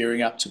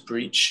gearing up to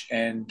breach,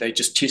 and they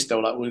just tested. They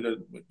were like,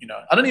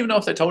 I don't even know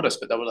if they told us,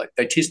 but they were like,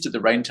 they tested the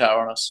rain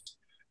tower on us,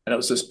 and it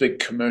was this big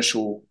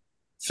commercial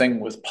thing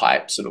with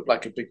pipes. It looked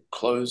like a big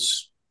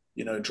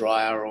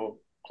dryer or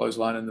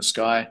clothesline in the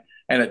sky,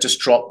 and it just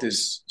dropped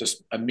this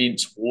just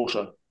immense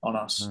water on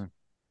us.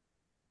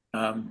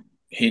 mm.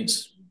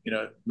 Hence,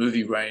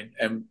 movie rain,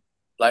 and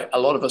like a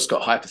lot of us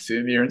got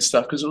hypothermia and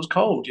stuff because it was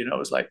cold. It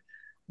was like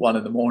 1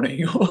 a.m.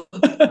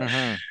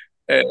 Mm-hmm.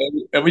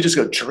 and we just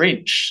got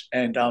drenched,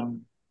 and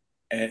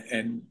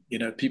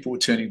people were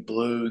turning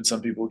blue, and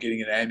some people were getting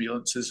in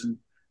ambulances, and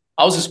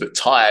I was just a bit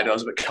tired. I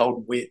was a bit cold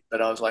and wet,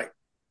 but I was like,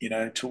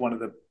 to one of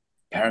the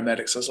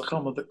paramedics, I was like, oh,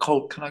 I'm a bit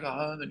cold. Can I go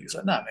home? And he was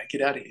like, no, man,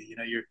 get out of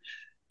here.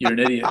 You're an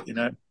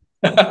idiot.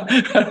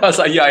 I was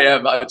like, yeah, I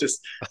am. I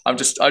just want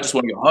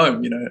to go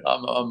home.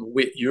 I'm a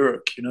wet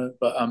Uruk.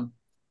 But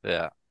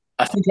Yeah.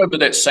 I think over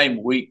that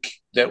same week,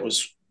 that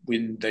was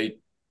when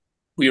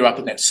we were up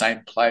in that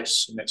same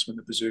place, and that's when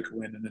the berserker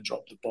went in and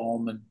dropped the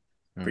bomb and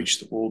Mm, breached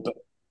the wall. But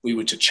we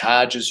were to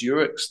charge as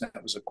Uruks, and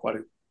that was quite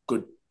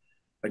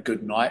a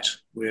good night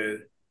where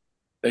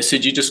they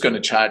said you're just going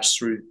to charge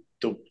through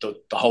the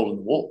hole in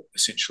the wall.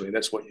 Essentially,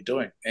 that's what you're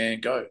doing,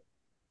 and go.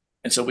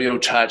 And so we all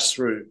charged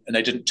through, and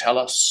they didn't tell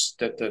us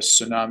that the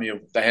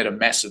tsunami, they had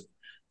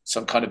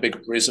some kind of big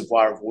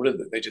reservoir of water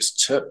that they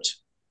just tipped,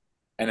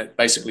 and it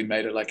basically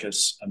made it like a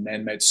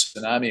man-made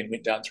tsunami and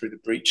went down through the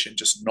breach and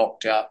just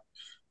knocked out,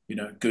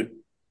 good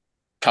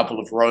couple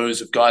of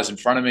rows of guys in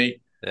front of me.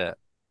 yeah.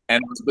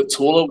 And I was a bit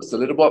taller with the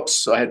letterbox,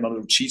 so I had my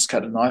little cheese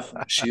cutter knife and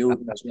my shield,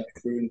 and I was running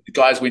through. And the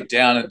guys went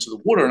down into the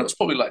water, and it was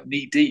probably like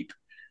knee deep.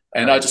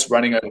 And I was just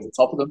running over the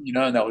top of them,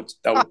 and they were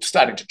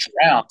starting to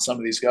drown, some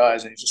of these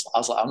guys. And I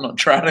was like, I'm not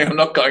drowning, I'm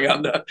not going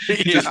under. He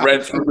just Yeah.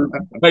 ran through,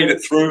 made it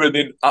through, and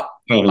then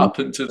Uh-huh. up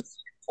into the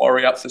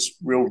quarry, up this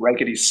real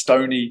raggedy,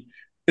 stony,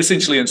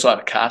 essentially inside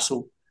a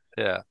castle.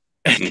 Yeah.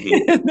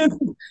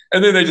 Mhm.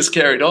 and then they just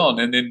carried on,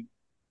 and then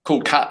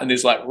cool cut, and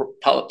there's like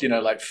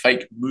like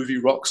fake movie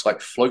rocks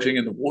like floating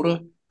in the water,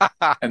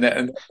 and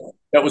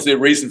that was their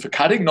reason for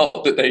cutting.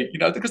 Not that they,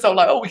 because they were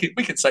like, oh,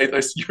 we can save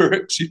those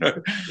Uruks,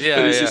 but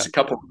Yeah, it's yeah. just a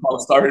couple of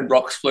polystyrene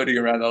rocks floating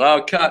around. They're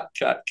like, oh,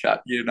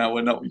 cut.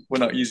 We're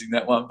not using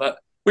that one, but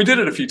we did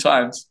it a few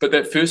times. But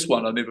that first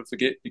one I'll never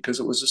forget because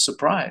it was a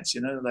surprise,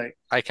 like.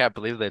 I can't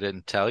believe they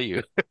didn't tell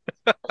you.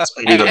 It's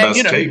maybe And, the and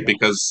best take,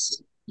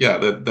 because yeah,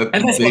 and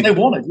that's what they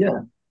wanted,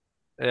 yeah.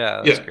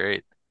 Yeah, that's yeah,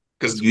 great.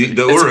 because the That's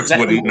Uruks exactly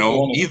wouldn't what they know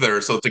wanted.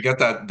 either. So to get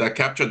that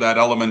capture that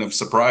element of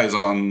surprise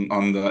on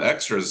the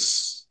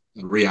extras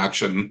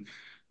reaction,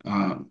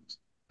 uh,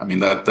 I mean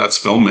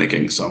that's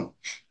filmmaking. So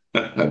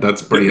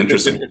that's pretty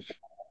interesting.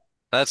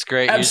 That's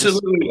great. You just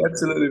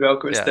Absolutely,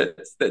 Valkyries. yeah.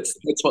 That's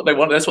what they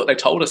wanted. That's what they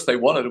told us they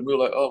wanted, and we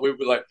were like, oh,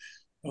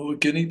 we're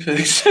guinea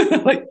pigs.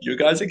 Like you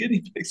guys are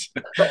guinea pigs.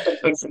 That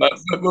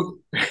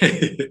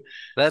was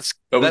That's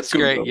good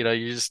great. though.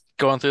 You're just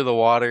going through the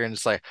water and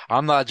it's like,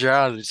 I'm not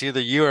drowning. It's either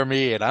you or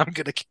me, and I'm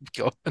gonna keep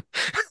going.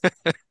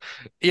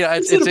 Yeah,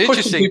 it's Instead it's of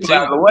pushing interesting people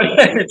out of too. the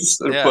way, just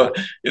sort of Yeah.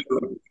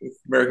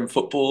 American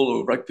football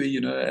or rugby,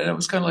 and it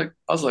was kind of like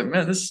I was like,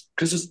 man, this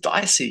because it's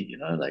dicey,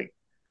 like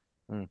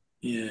Mm.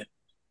 yeah,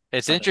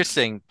 It's I don't know.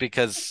 interesting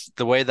because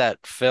the way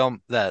that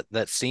film that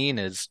scene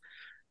is,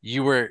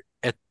 you were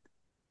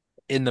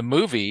in the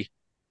movie,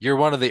 you're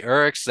one of the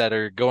Uruks that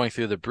are going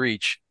through the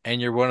breach,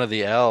 and you're one of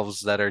the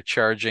elves that are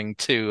charging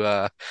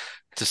to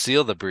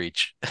seal the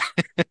breach.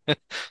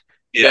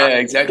 Yeah, Yeah,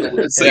 exactly.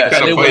 so you're Yeah,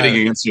 kind and of there were fighting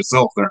against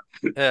yourself there.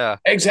 Yeah.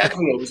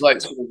 exactly it was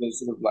like sort of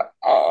like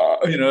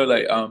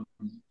like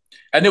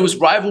and there was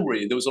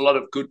rivalry. There was a lot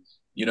of good,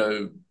 you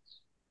know,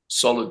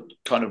 solid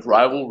kind of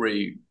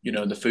rivalry, you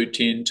know, in the food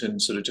tent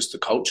and sort of just the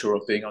culture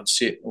of being on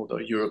set. All the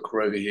Uruk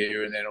were over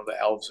here, and then all the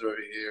elves are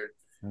over here,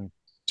 Mm.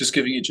 just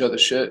giving each other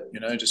shit, you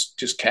know, just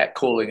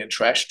catcalling and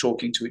trash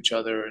talking to each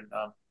other, and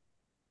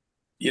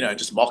you know,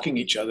 just mocking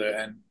each other,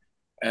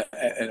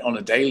 and on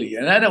a daily,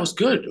 and that was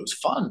good. It was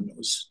fun. It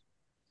was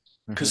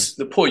Mm-hmm. because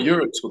the poor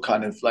Uruks were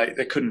kind of like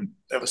they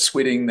were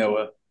sweating,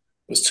 it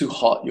was too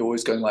hot. You're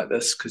always going like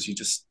this because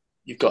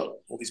you've got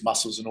all these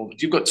muscles and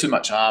you've got too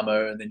much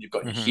armor, and then you've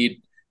got your Mm-hmm. head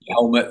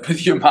helmet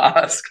with your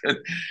mask, and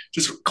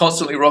just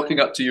constantly rocking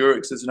up to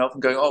Uruks as an elf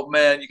and going, "Oh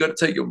man, you got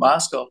to take your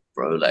mask off,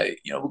 bro. Like,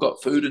 you know, we've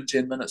got food in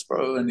 10 minutes,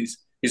 bro." And he's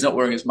not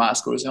wearing his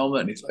mask or his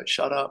helmet, and he's like,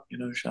 "Shut up, you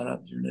know, shut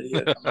up, you're an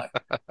idiot." I'm like,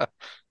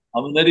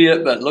 "I'm an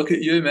idiot, but look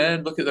at you,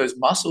 man. Look at those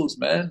muscles,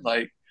 man."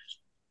 Like,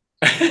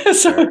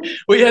 so Fair,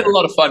 we had a fair.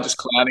 lot of fun just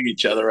clowning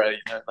each other, you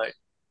know, like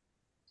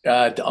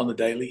on the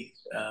daily.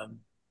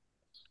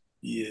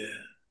 Yeah.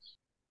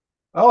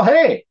 Oh,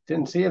 hey,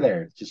 didn't see you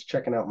there. Just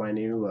checking out my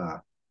new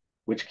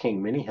Witch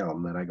King mini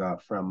helm that I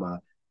got from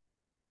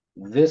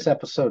this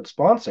episode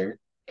sponsor,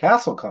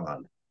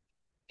 CastleCon.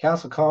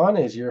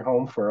 CastleCon is your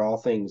home for all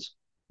things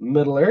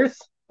Middle Earth.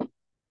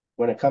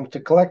 When it comes to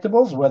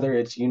collectibles, whether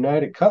it's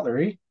United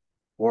Cutlery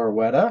or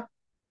Weta,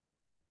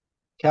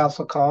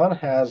 CastleCon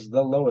has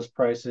the lowest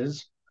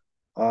prices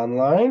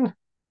online.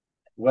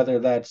 Whether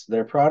that's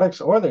their products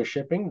or their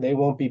shipping, they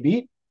won't be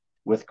beat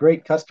with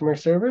great customer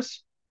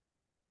service.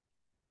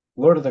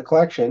 Lord of the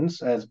Collections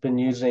has been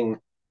using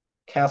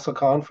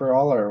CastleCon for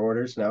all our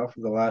orders now for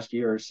the last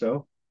year or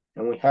so,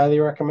 and we highly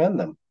recommend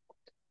them.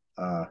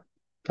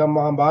 Come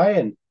on by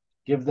and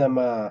give them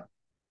a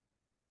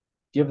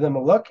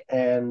look,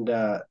 and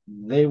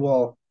they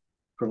will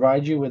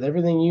provide you with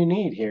everything you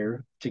need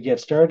here to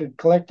get started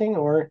collecting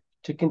or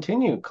to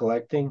continue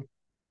collecting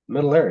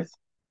Middle Earth.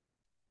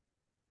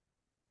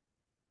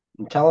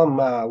 And tell them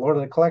Lord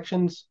of the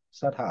Collections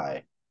said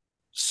hi.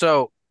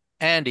 So,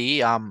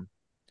 Andy,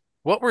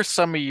 what were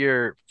some of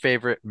your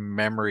favorite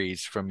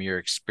memories from your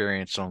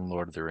experience on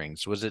Lord of the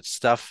Rings? Was it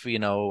stuff, you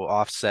know,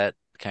 offset,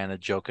 kind of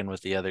joking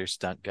with the other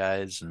stunt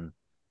guys, and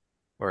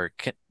or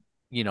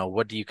you know,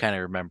 what do you kind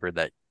of remember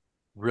that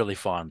really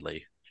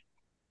fondly?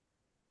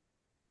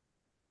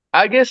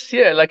 I guess,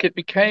 yeah, like it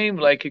became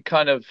like a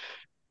kind of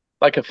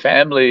like a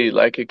family,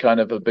 like a kind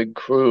of a big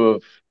crew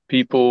of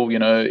people, you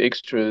know,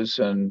 extras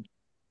and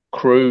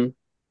crew,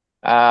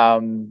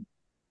 um,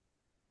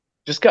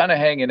 just kind of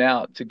hanging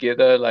out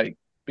together. Like,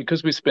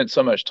 because we spent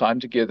so much time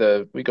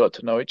together, we got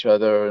to know each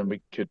other, and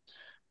we could,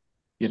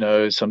 you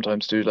know,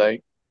 sometimes do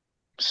like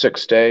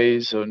 6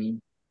 days,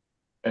 and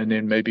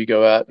then maybe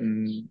go out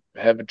and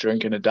have a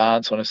drink and a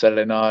dance on a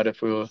Saturday night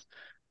if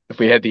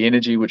we had the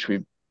energy, which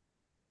we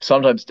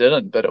sometimes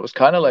didn't. But it was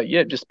kind of like,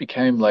 yeah, it just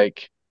became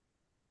like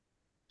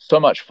so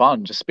much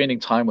fun just spending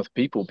time with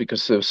people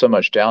because there was so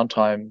much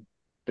downtime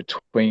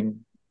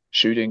between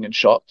shooting and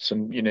shots.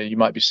 And, you know, you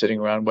might be sitting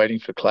around waiting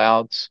for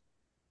clouds,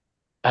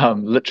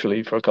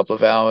 literally for a couple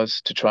of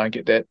hours to try and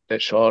get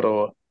that shot,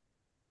 or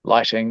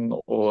lighting,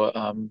 or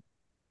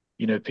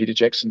you know, Peter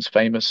Jackson's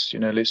famous, you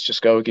know, let's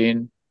just go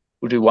again.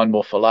 We'll do one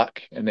more for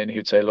luck. And then he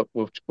would say, look,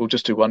 we'll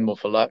just do one more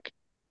for luck.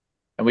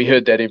 And we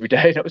heard that every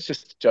day, and it was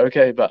just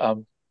okay.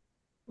 But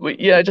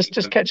yeah,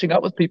 just catching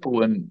up with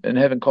people, and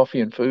having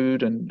coffee and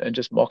food, and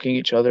just mocking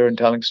each other and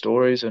telling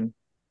stories, and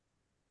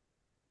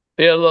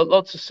yeah,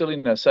 lots of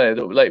silliness.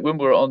 Like when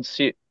we were on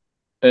set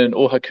in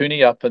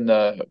Ohakuni up in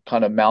the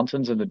kind of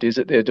mountains in the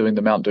desert there doing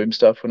the Mount Doom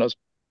stuff, when I was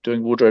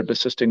doing wardrobe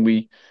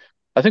assisting,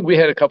 I think we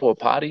had a couple of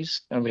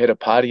parties, and we had a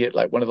party at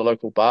like one of the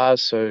local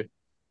bars. So,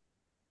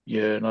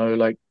 you know,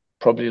 like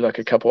probably like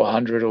a couple of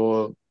hundred,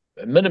 or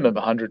a minimum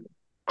 100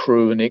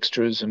 crew and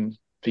extras and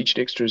featured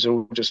extras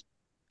all just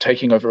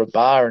taking over a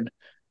bar and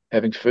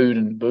having food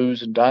and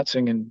booze and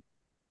dancing,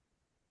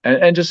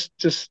 and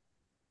just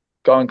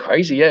going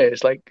crazy. Yeah,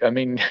 it's like, I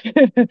mean,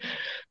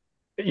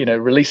 you know,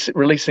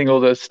 releasing all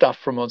the stuff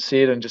from on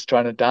set and just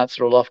trying to dance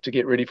it all off to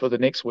get ready for the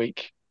next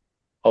week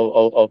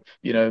of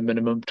you know,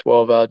 minimum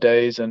 12-hour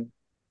days, and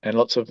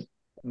lots of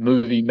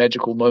movie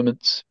magical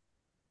moments.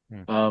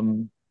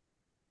 Hmm.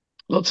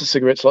 Lots of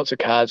cigarettes, lots of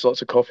cards,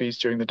 lots of coffees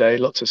during the day,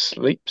 lots of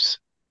sleeps.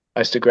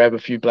 I used to grab a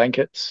few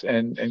blankets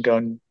and go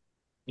and,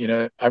 you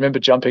know, I remember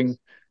jumping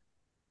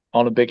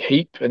on a big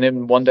heap, and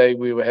then one day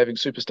we were having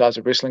Superstars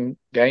of Wrestling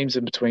games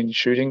in between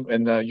shooting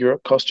in the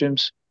Europe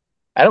costumes,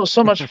 and it was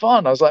so much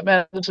fun. I was like,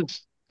 man,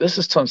 this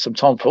is some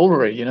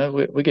tomfoolery, you know.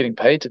 We're getting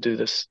paid to do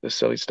this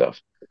silly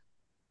stuff.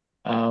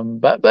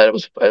 But it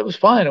was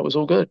fine. It was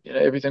all good. You know,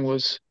 everything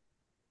was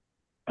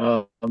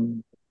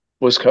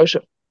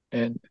kosher,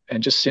 and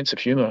just sense of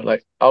humor.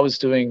 Like I was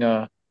doing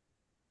what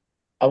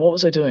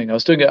was I doing?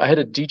 I had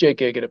a DJ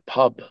gig at a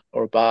pub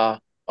or a bar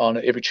on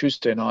every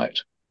Tuesday night,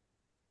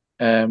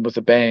 with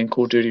a band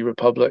called Dirty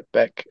Republic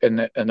back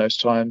in those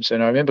times.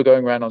 And I remember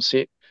going around on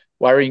set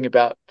worrying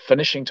about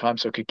finishing time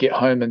so I could get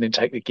home and then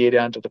take the gear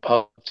down to the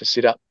pub to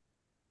set up.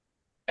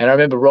 And I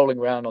remember rolling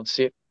around on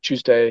set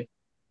Tuesday.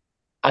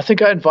 I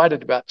think I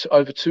invited about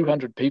over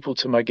 200 people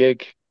to my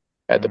gig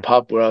at the Hmm.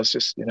 pub, where I was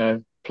just, you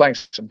know, playing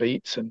some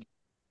beats and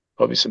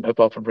probably some hip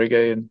hop and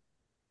reggae,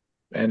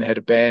 and had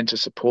a band to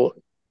support.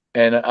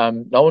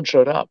 And no one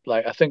showed up.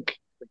 Like I think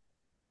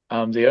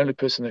the only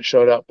person that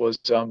showed up was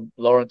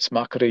Lawrence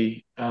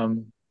Makari.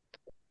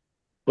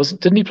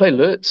 Didn't he play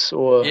Lutz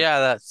or Yeah,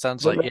 that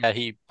sounds was like, it yeah,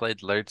 he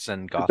played Lurtz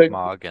and the big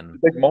Gothmog and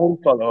the big Maori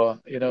fellow,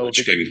 a Witch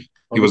big King.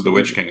 He was the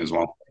Witch Polynesian. King as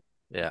well.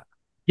 yeah.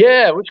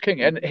 Yeah, Witch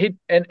King,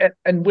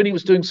 and when he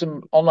was doing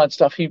some online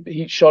stuff,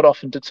 he shot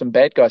off and did some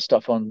bad guy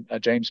stuff on a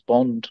James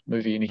Bond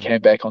movie, and he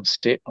came back on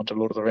set onto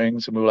Lord of the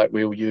Rings, and we were like,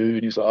 "Where were you?"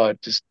 And he's like,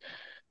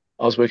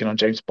 I was working on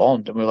James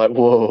Bond," and we were like,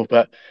 "Whoa!"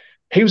 But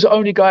he was the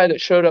only guy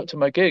that showed up to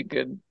my gig,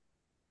 and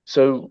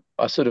so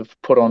I sort of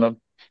put on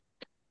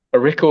a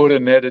record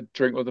and had a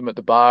drink with him at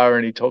the bar,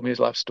 and he told me his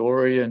life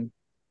story, and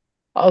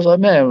I was like,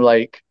 man,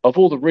 like of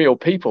all the real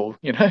people,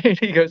 and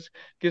he goes,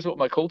 guess what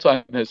my call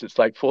time is? It's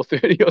like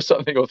 4:30 or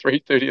something or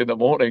 3:30 in the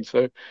morning.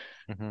 So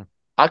Hmm.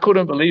 I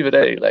couldn't believe it,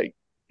 eh? Like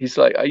he's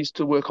like, I used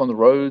to work on the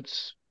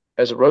roads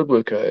as a road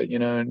worker,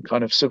 and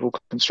kind of civil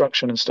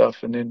construction and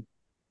stuff. And then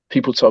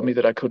people told me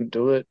that I couldn't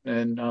do it.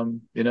 And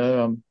I'm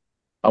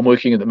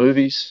working in the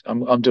movies.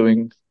 I'm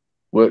doing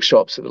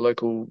workshops at the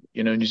local,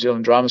 New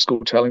Zealand drama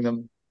school, telling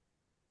them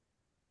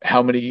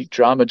how many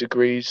drama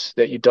degrees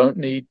that you don't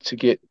need to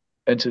get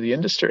into the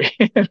industry.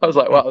 And I was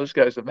like, wow, this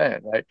guy's the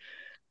man. Like,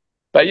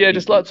 but yeah,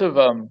 just lots of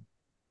awesome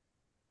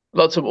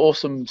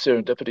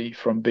serendipity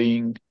from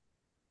being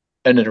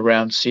in and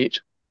around set.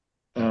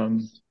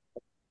 Um,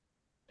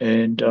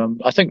 and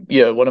I think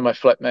yeah, one of my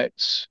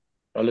flatmates,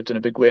 I lived in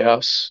a big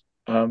warehouse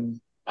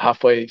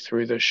halfway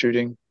through the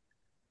shooting,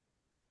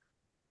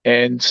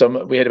 and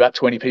we had about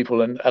 20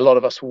 people, and a lot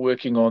of us were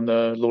working on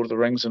the Lord of the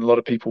Rings, and a lot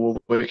of people were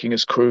working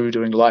as crew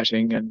doing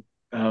lighting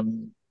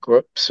and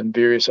grips and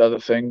various other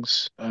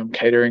things,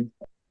 catering,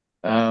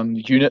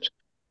 unit,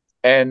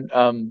 and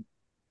and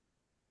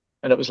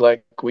it was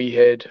like we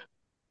had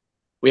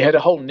a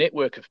whole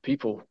network of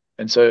people.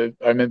 And so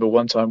I remember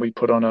one time we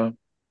put on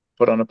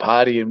a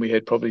party, and we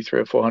had probably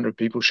 300 or 400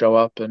 people show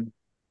up, and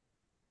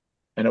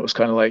it was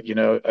kind of like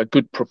a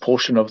good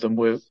proportion of them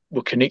were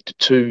connected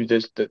to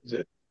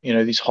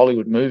these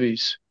Hollywood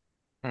movies.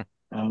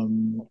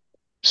 Hmm.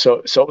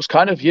 So it was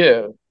kind of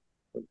it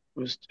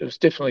was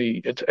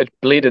definitely it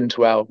bled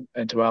into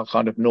our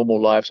kind of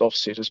normal lives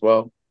offset as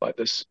well, like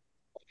this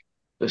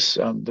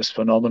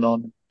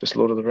phenomenon, this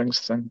Lord of the Rings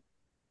thing.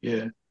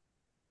 Yeah.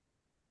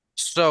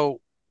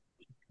 So,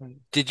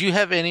 did you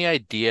have any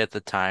idea at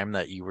the time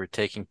that you were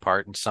taking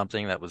part in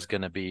something that was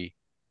going to be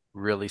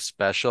really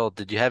special?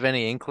 Did you have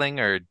any inkling,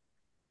 or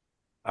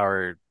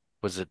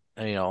was it,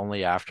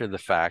 only after the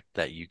fact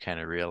that you kind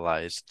of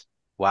realized,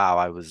 wow,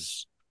 I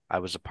was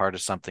a part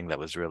of something that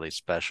was really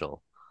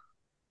special?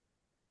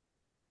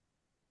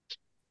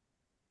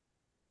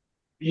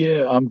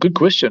 Yeah, good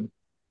question.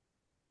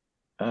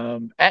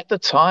 At the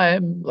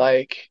time,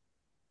 like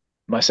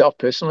myself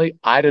personally,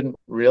 I didn't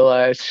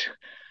realize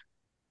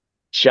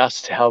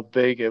just how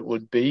big it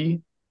would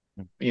be,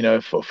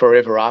 for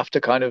forever after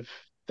kind of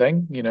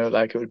thing,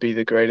 like it would be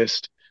the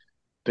greatest,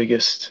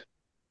 biggest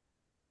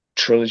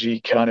trilogy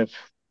kind of,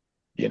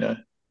 you know,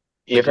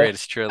 The ever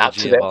greatest up trilogy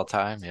to of that. all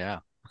time, yeah.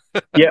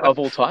 Yeah, of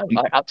all time,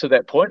 like up to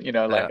that point,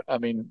 Yeah. like I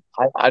mean,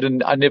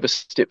 I never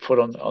stepped foot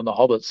on the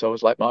Hobbit, so it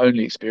was like my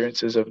only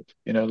experiences of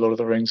Lord of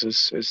the Rings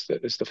is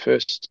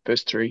the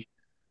first three.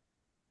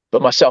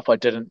 But myself, I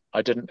didn't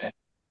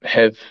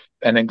have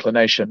an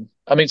inclination.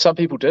 I mean, some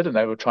people did, and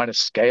they were trying to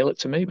scale it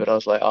to me, but I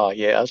was like, oh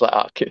yeah, I was like,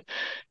 oh, kid,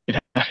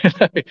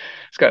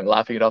 it's kind of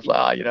laughing it off,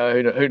 like,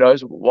 who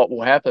knows what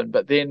will happen.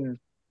 But then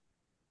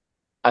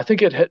I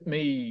think it hit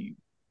me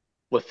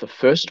with the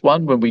first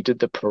one when we did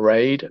the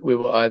parade. We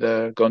were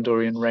either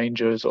Gondorian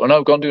Rangers or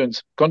no,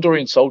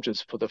 Gondorian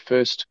soldiers for the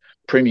first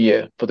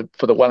premiere for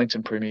the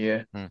Wellington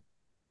premiere, Hmm.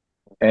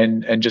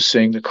 and just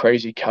seeing the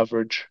crazy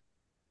coverage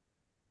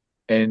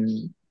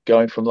and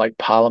going from like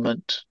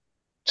Parliament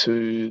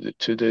to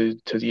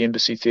the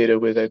Embassy Theatre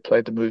where they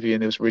played the movie,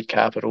 and there was red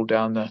carpet all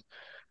down the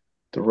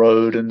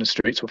road, and the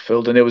streets were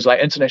filled, and there was like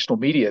international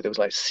media. There was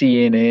like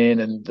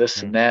CNN and this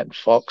Hmm. and that, and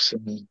Fox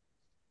and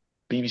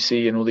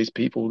BBC and all these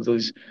people,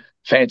 these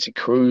fancy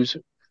crews.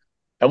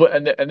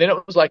 And then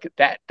it was like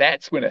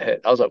that's when it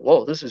hit. I was like,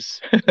 whoa, this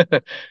is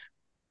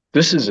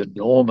this is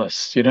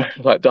enormous,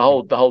 like the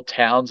whole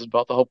town's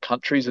involved, the whole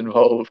country's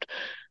involved.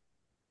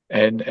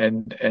 And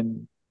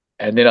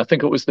then I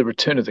think it was the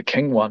Return of the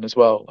King one as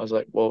well. I was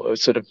like, well, it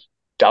sort of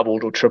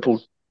doubled or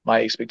tripled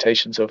my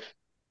expectations of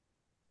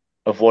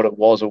what it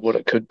was or what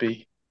it could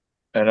be.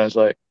 And I was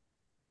like,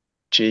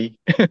 gee.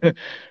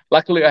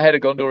 Luckily I had a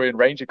Gondorian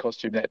Ranger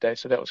costume that day,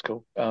 so that was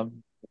cool.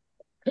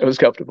 It was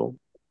comfortable.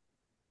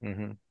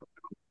 Hmm.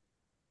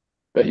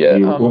 But yeah,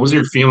 What was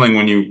your feeling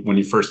when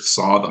you first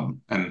saw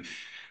them? And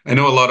I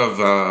know a lot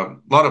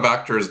of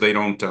actors they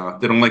don't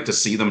like to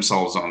see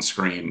themselves on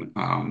screen.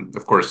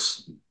 Of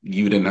course,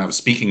 you didn't have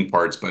speaking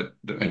parts, but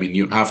I mean,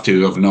 you have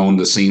to have known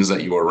the scenes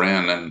that you were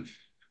in. And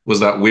was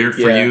that weird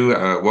for yeah. you?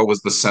 What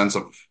was the sense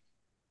of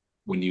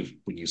when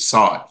you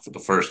saw it for the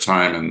first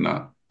time,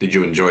 and did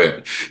you enjoy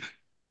it?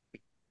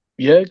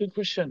 Yeah, good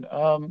question.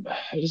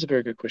 It is a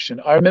very good question.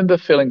 I remember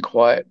feeling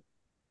quite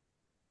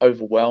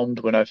overwhelmed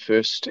when I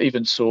first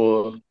even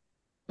saw,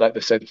 like they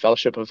say, the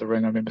Fellowship of the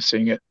Ring. I remember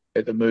seeing it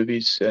at the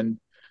movies, and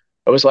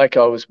it was like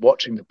I was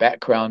watching the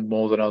background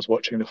more than I was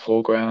watching the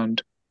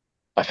foreground.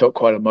 I felt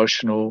quite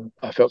emotional.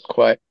 I felt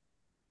quite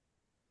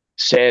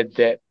sad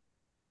that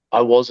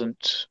I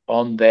wasn't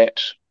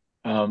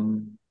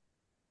um,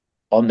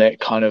 on that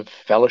kind of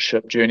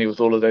fellowship journey with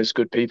all of those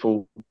good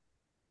people.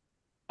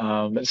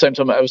 At the same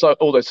time, it was like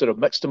all those sort of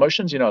mixed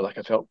emotions, like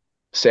I felt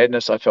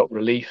sadness, I felt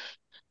relief.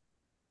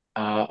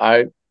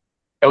 I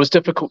It was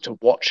difficult to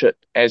watch it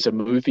as a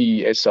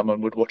movie, as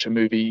someone would watch a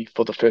movie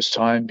for the first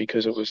time,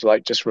 because it was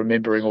like just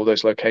remembering all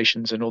those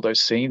locations and all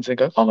those scenes and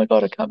go, oh my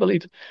God, I can't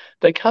believe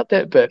they cut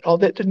that bit. Oh,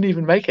 that didn't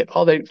even make it.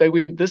 Oh, they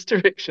went this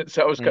direction.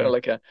 So it was kind of Mm,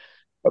 like a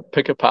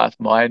pick a path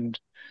mind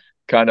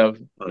kind of,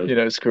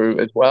 Right. screw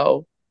as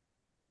well.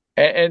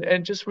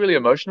 And just really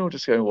emotional,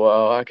 just going,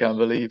 wow, I can't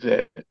believe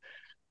that.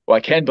 Well,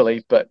 I can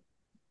believe, but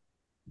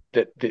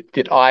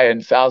that I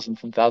and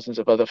thousands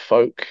of other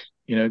folk,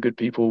 good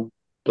people,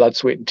 blood,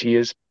 sweat, and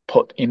tears,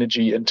 put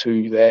energy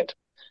into that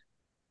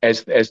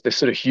as the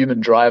sort of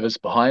human drivers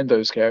behind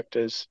those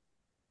characters.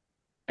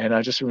 And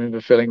I just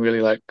remember feeling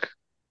really like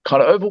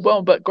kind of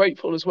overwhelmed but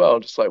grateful as well.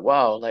 Just like,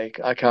 wow, like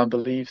I can't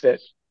believe that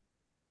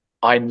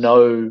I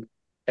know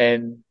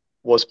and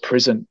was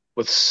present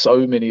with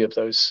so many of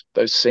those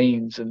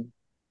scenes and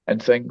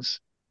things.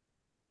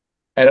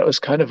 And it was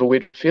kind of a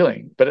weird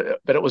feeling, but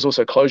it was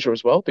also closure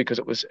as well, because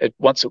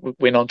once it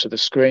went onto the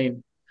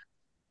screen,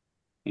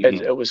 it,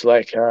 Mhm. it was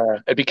like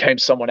it became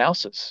someone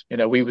else's.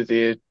 We were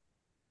there,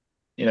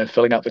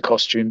 filling out the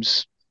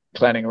costumes,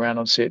 planning around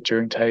on set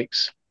during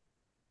takes,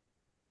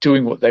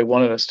 doing what they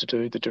wanted us to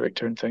do, the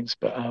director and things.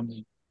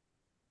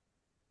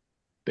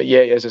 But yeah,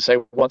 as I say,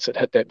 once it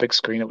hit that big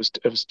screen, it was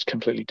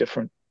completely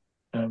different.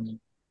 Um,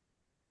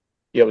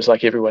 yeah, it was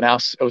like everyone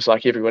else. It was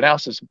like everyone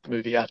else's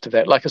movie after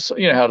that. Like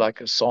how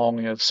like a song,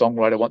 the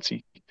songwriter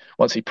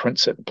once he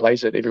prints it and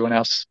plays it, everyone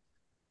else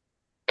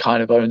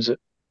kind of owns it.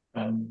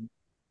 Um,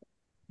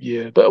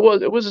 yeah, but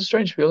it was a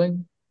strange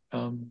feeling.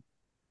 Um,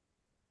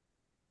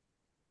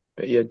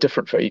 but yeah,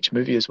 different for each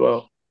movie as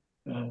well.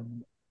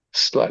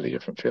 Slightly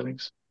different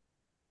feelings.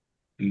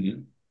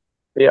 Mhm.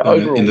 Yeah,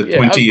 And in overall, the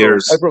 20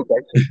 years, overall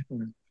grateful.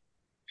 Mm.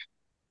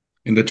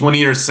 in the 20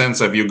 years since,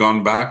 have you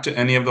gone back to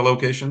any of the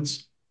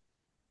locations?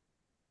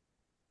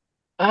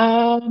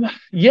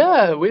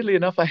 Yeah, weirdly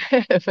enough, I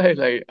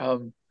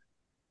have.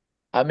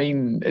 I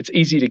mean, it's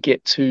easy to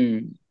get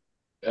to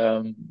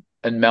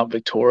in Mount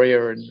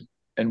Victoria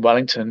and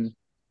Wellington,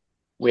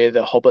 where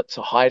the hobbits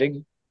are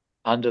hiding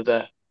under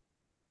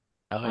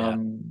oh yeah.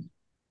 um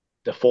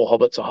the four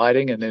hobbits are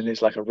hiding, and then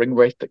there's like a ring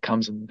wraith that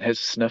comes and has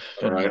a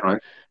sniff and Right,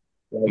 right.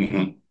 like,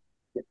 Hmm.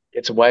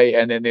 gets away.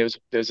 And then there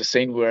was a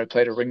scene where I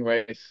played a ring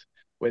wraith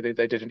where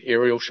they did an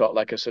aerial shot,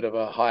 like a sort of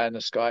a high in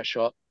the sky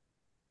shot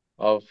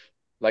of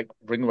like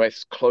ring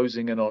wraiths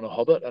closing in on a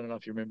hobbit. I don't know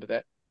if you remember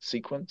that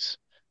sequence,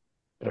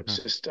 but it was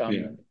Hmm. just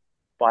Yeah.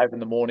 5 in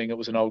the morning. It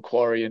was an old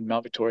quarry in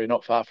Mount Victoria,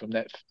 not far from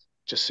that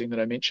just scene that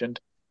I mentioned.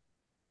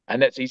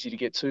 And that's easy to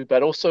get to.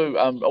 But also,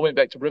 I went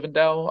back to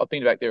Rivendell. I've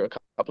been back there a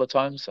couple of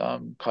times.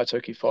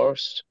 Kaitoki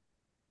Forest.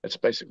 It's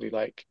basically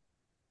like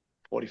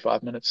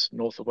 45 minutes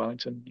north of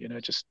Wellington,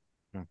 just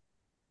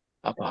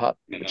Upper Hutt,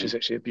 which is Hmm.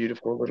 actually a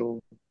beautiful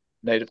little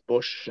native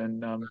bush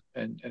and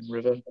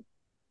river.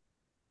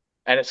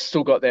 And it's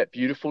still got that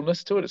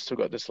beautifulness to it. It's still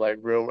got this like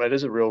it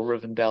is a real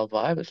Rivendell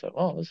vibe. It's like,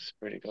 oh, this is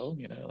pretty cool,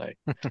 like,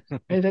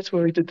 hey, that's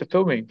where we did the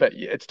filming. But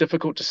yeah, it's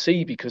difficult to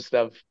see because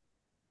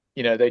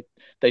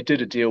they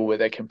did a deal where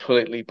they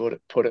completely put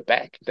it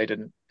back. They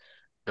didn't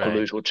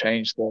Right. pollute or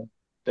change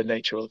the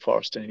nature of the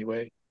forest in any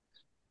way.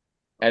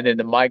 And then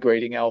the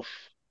migrating elf,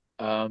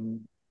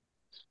 um,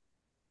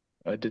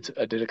 I did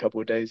a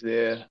couple of days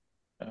there,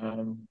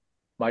 um,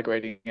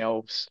 migrating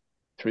elves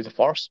through the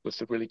forest with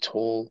the really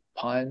tall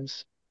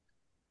pines,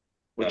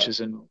 which Yeah. is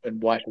in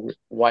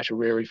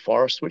Waitariri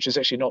Forest, which is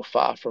actually not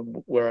far from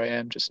where I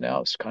am just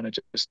now. It's kind of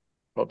just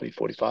probably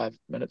 45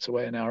 minutes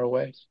away, an hour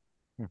away.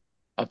 Hmm.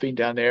 I've been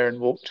down there and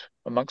walked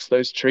amongst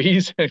those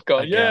trees and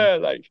gone, Again, yeah,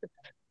 like,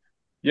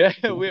 yeah,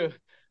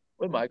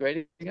 we're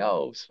migrating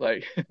elves,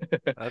 like,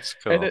 that's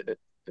and cool.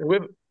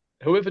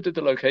 whoever did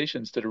the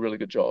locations did a really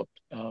good job.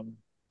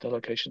 The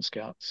location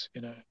scouts,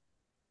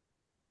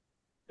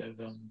 they've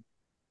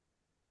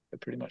they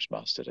pretty much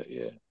mastered it.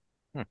 Yeah,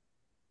 Hmm.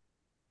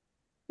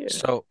 yeah,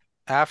 So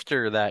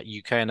after that,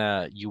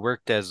 you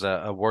worked as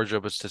a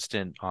wardrobe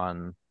assistant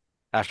on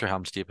after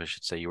Helm's Deep, I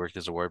should say. You worked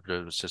as a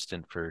wardrobe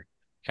assistant for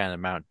kind of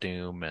Mount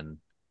Doom and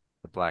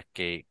the Black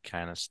Gate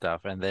kind of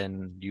stuff, and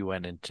then you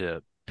went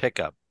into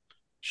pickup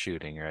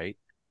shooting, right?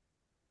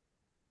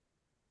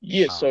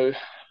 yeah. Um, So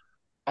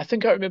I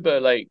think I remember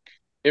like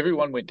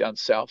everyone went down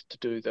south to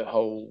do the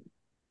whole,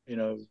 you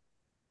know,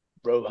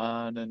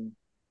 Rohan and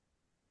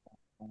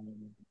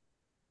um,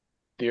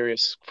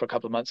 various for a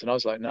couple of months, and I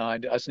was like, no, I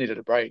just needed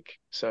a break.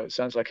 So it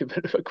sounds like a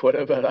bit of a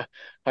quitter, but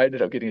I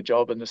ended up getting a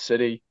job in the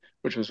city,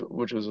 which was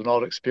an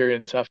odd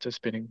experience after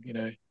spending,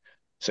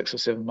 6 or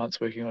 7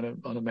 months working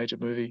on a major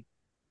movie.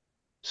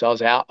 So I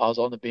was out, I was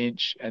on the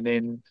bench, and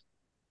then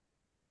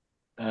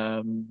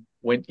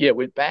went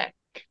back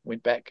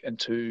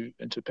into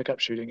pickup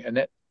shooting, and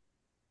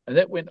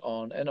that went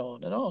on and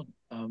on and on.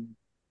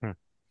 Hmm.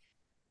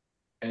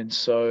 And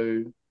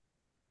so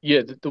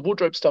yeah, the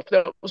wardrobe stuff,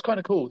 that was kind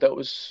of cool. That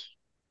was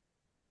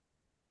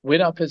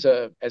went up as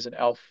an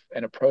elf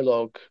and a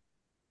prologue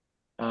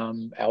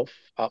elf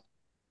up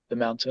the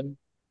mountain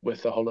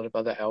with a whole lot of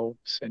other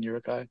elves and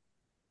Urukai,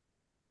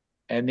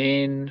 and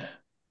then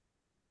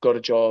got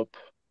a job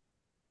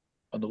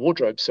on the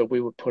wardrobe. So we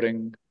were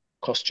putting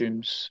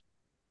costumes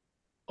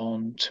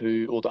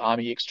onto all the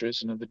army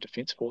extras and the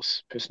defense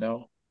force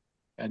personnel,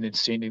 and then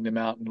sending them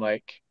out in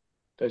like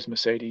those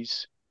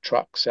Mercedes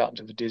trucks out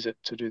into the desert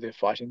to do their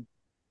fighting.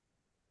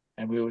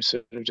 And we were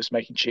sort of just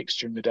making checks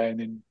during the day, and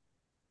then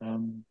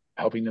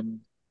helping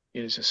them,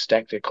 just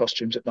stack their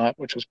costumes at night,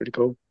 which was pretty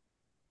cool.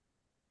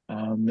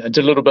 And did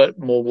a little bit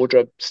more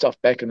wardrobe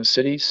stuff back in the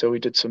city. So we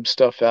did some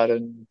stuff out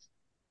in,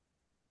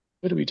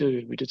 what did we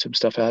do? We did some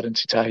stuff out in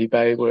Titahi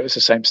Bay where it's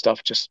the same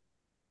stuff, just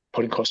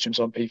putting costumes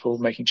on people,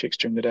 making checks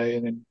during the day,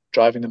 and then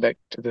driving them back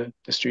to the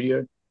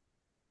studio.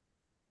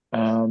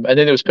 And then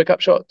there was pickup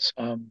shots.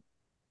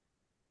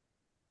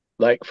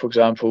 Like, for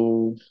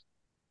example,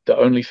 the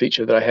only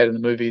feature that I had in the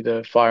movie,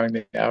 the firing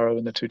the arrow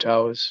in the two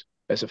towers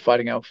as a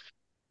fighting elf,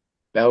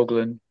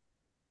 Balglin.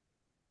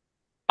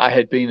 I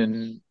had been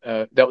in,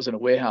 that was in a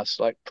warehouse,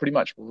 like pretty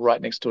much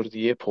right next door to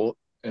the airport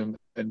in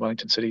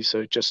Wellington City,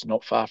 so just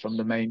not far from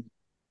the main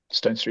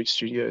Stone Street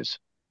studios.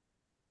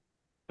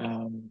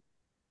 And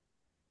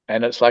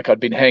it's like I'd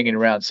been hanging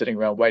around, sitting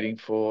around waiting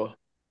for,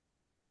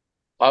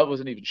 I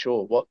wasn't even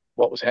sure what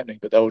was happening,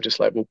 but they were just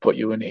like, we'll put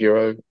you in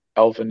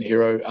elven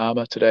hero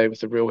armor today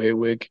with the real hair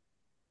wig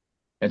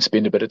and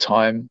spend a bit of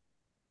time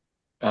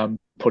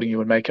putting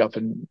you in makeup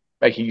and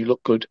making you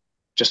look good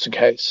just in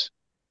case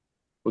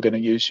we're going to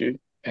use you.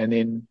 And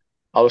then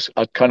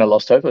I kind of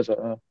lost hope. I was like,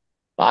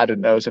 I didn't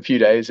know. It was a few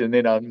days, and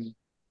then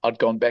I'd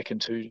gone back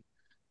into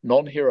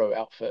non-hero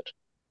outfit,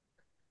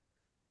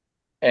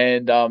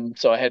 and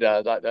so I had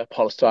like the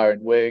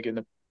polystyrene wig and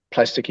the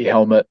plasticky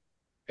helmet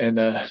and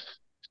a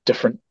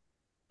different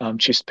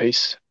chest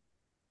piece,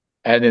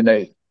 and then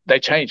they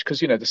changed because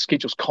the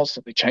schedule's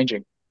constantly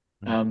changing,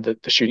 Hmm. the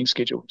shooting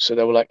schedule. So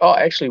they were like, oh,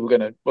 actually, we're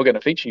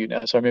gonna feature you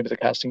now. So I remember the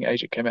casting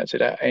agent came out and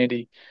said,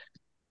 Andy,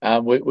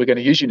 we're going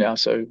to use you now.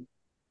 So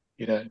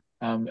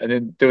and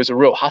then there was a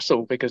real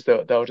hustle because they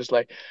were just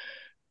like,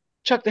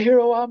 chuck the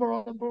hero armor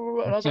on, blah, blah,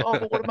 blah. And I was like, oh,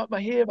 but what about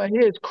my hair? My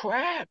hair is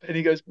crap. And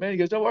he goes,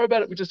 don't worry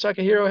about it. We just chuck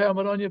a hero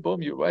helmet on you,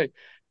 boom, you're away.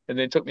 And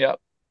then took me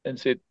up and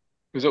said,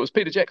 because it was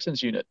Peter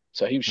Jackson's unit,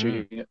 so he was Hmm.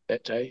 shooting it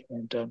that day,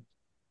 and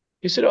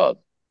he said, oh,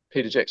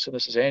 Peter Jackson,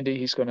 this is Andy.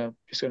 He's gonna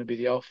be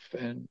the elf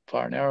and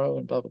fire an arrow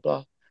and blah blah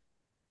blah.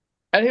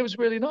 And he was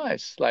really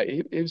nice. Like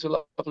he was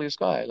the loveliest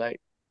guy.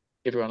 Like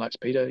everyone likes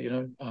Peter,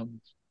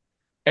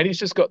 and he's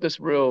just got this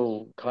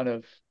real kind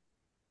of,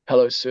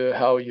 hello, sir,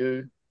 how are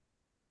you?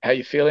 How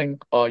you feeling?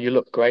 Oh, you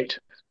look great.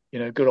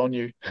 Good on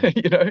you. Hmm.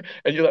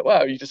 And you're like,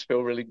 wow, you just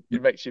feel really,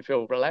 it makes you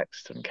feel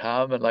relaxed and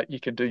calm and like you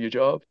can do your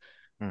job.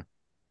 Hmm.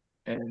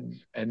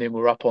 And then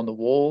we're up on the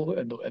wall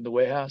in the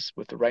warehouse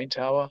with the rain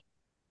tower,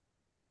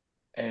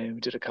 and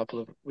we did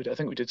I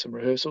think we did some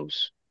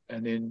rehearsals,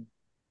 and then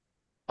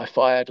I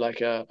fired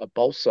like a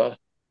balsa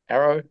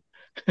arrow.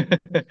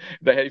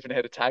 They even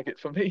had a target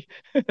for me,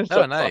 so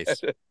Oh, I fired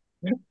nice. it.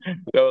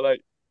 They were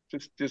like,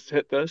 just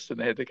hit this, and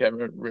they had the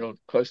camera real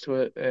close to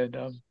it, and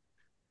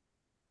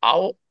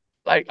I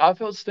I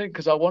felt stink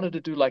because I wanted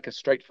to do like a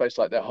straight face,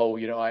 like that whole,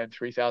 I am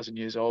 3,000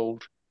 years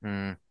old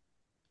Hmm.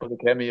 for the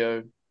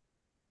cameo.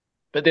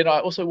 But then I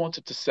also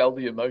wanted to sell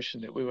the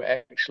emotion that we were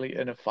actually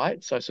in a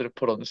fight. So I sort of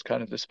put on this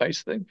kind of this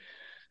face thing.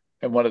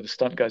 And one of the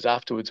stunt guys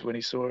afterwards, when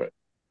he saw it,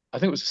 I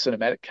think it was a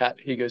cinematic cut.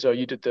 He goes, "Oh,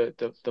 you did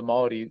the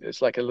Maori.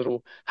 It's like a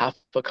little half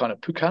a kind of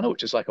pukana,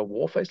 which is like a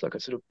war face, like a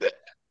sort of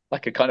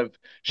like a kind of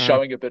Hmm.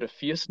 showing a bit of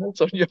fierceness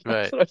on your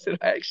face." Right. And I said,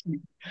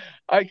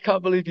 I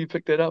can't believe you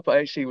picked that up. I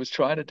actually was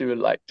trying to do it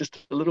like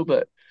just a little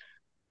bit,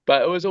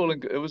 but it was all,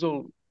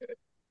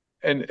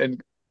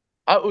 and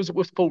I it was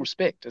with full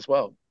respect as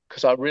well,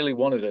 because I really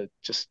wanted to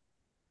just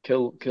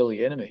kill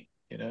the enemy.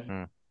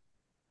 Hmm.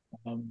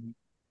 Um,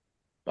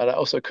 but I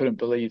also couldn't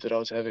believe that I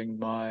was having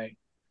my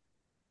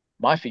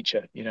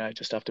feature,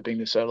 just after being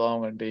there so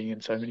long and being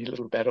in so many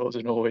little battles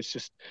and always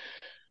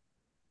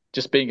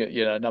just being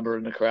a number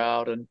in the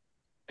crowd, and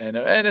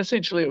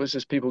essentially it was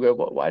just people go,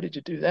 "What? Why did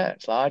you do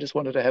that?" So I just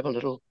wanted to have a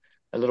little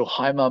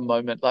hi mum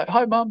moment, like,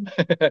 "Hi mum,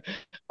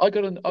 I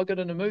got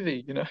in a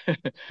movie," Yeah,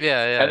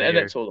 yeah. and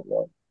that's all it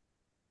was.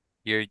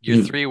 Your You,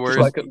 Just for,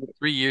 like a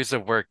 3 years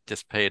of work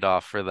just paid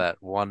off for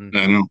that one.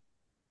 I know.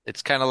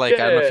 It's kind of like, I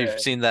don't know if you've yeah.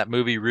 seen that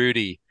movie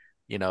Rudy,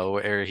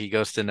 where he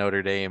goes to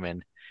Notre Dame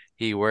and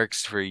he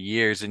works for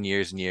years and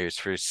years and years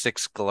for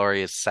 6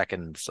 glorious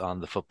seconds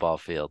on the football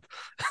field.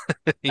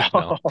 You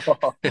know.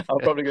 I'm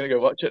probably gonna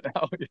go watch it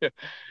now. Yeah,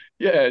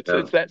 yeah, Yeah.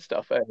 it's that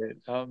stuff.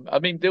 I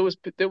mean, there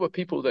were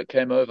people that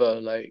came over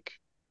like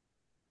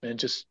and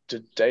just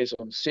did days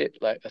on set.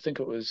 Like I think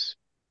it was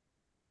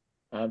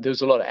There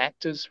was a lot of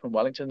actors from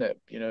Wellington that,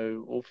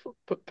 or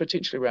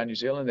potentially around New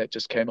Zealand that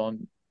just came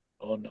on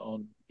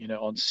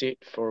set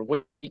for a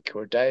week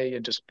or a day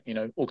and just,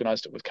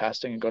 organized it with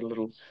casting and got a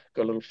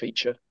little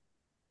feature.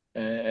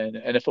 And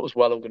if it was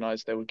well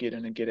organized, they would get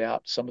in and get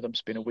out. Some of them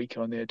spent a week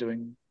on there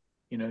doing,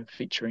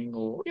 featuring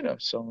or,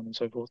 so on and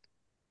so forth.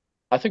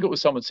 I think it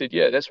was someone said,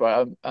 yeah, that's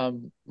right.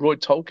 Roy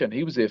Tolkien,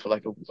 he was there for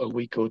like a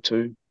week or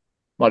two,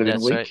 might have been a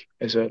That's right. week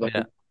as a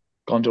Yeah.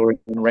 Gondorian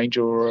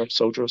ranger or a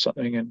soldier or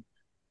something, and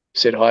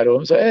said hi to him. I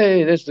was like,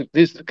 hey, there's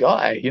the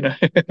guy,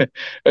 It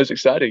was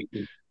exciting.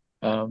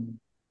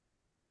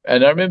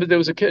 And I remember there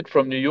was a kid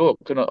from New York,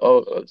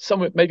 and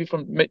somewhere maybe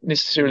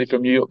necessarily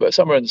from New York, but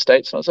somewhere in the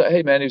States. And I was like,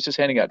 hey man, he was just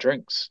handing out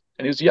drinks,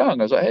 and he was young.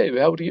 I was like, hey,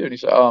 how old are you? And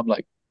he's like, oh, I'm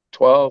like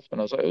 12. And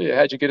I was like, oh yeah,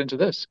 how'd you get into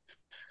this?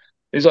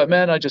 He's like,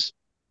 man,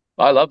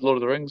 I love Lord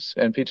of the Rings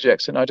and Peter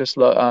Jackson. I just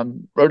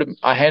hand wrote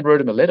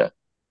him a letter.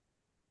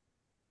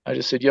 I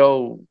just said,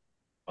 yo,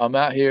 I'm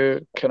out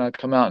here. Can I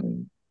come out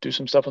and do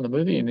some stuff on the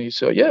movie? And he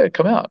said, yeah,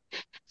 come out.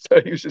 So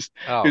he was just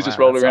Oh man,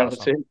 rolling that's around on the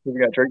awesome. set,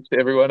 giving out drinks to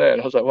everyone.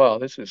 And I was like, wow,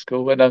 this is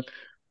cool. And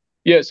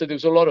yeah, so there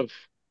was a lot of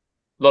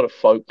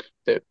folk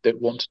that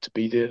wanted to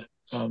be there,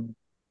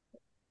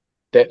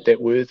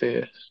 that were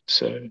there.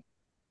 So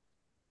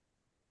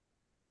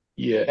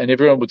yeah, and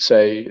everyone would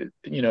say,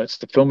 it's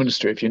the film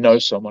industry. If you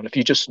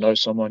just know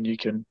someone, you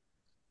can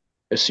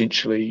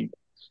essentially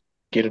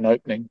get an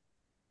opening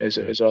as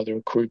Hmm. as either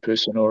a crew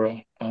person or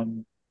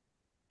an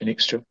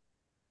extra.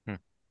 Hmm.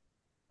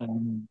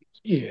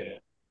 Yeah.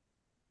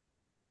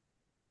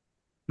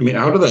 I mean,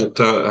 how did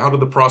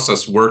the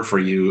process work for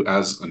you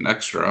as an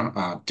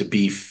extra to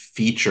be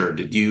featured?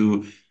 Did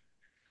you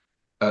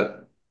uh,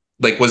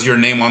 like was your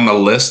name on the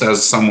list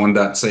as someone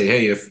that say,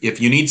 hey,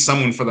 if you need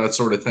someone for that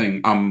sort of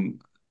thing,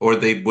 or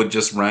they would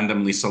just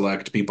randomly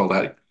select people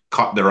that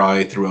caught their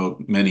eye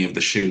throughout many of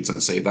the shoots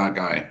and say that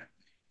guy,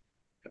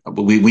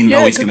 but we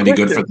know Yeah, he's good going to be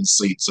good for question. this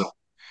scene. So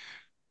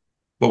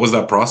what was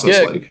that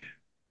process Yeah, like?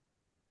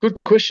 good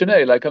question,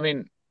 eh? Like, I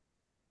mean,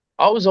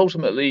 I was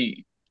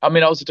ultimately, I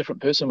was a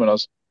different person when I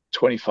was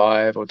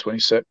 25 or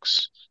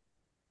 26,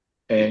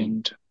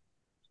 and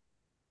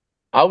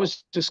I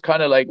was just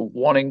kind of like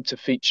wanting to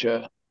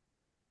feature,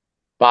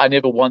 but I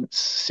never once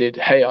said,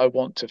 "Hey, I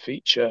want to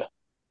feature,"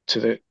 to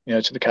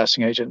the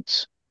casting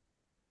agents,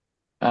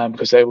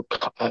 because they were,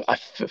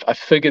 I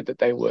figured that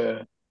they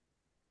were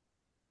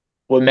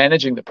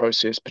managing the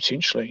process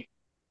potentially.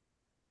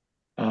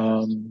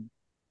 Um,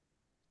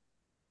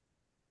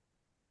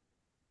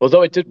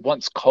 Although I did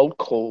once cold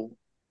call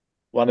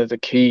one of the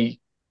key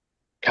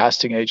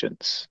casting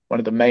agents, one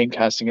of the main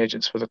casting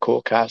agents for the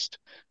core cast,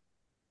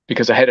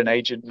 because I had an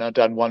agent and I'd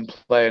done one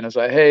play, and I was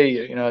like, hey,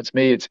 it's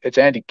me, it's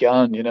Andy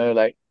Gunn,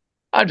 like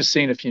I'm just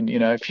seeing if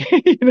if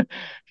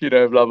you,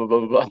 blah blah blah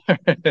blah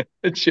blah.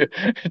 And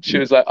she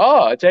was like,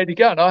 oh, it's Andy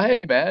Gunn. Oh, hey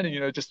man,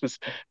 and, just this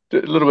a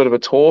little bit of a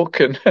talk,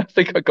 and I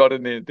think I got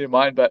in their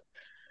mind, but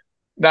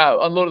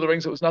no, on Lord of the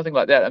Rings, it was nothing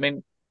like that. I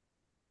mean,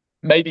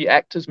 maybe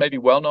actors, maybe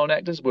well-known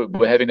actors were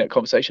having that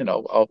conversation.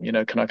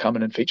 Can I come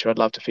in and feature? I'd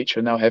love to feature,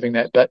 and they were having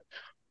that, but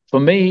for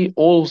me,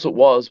 all it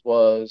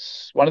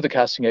was one of the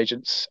casting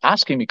agents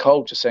asking me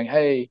cold, just saying,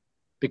 "Hey,"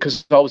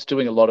 because I was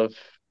doing a lot of,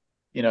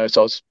 so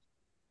I was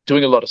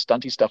doing a lot of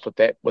stunty stuff with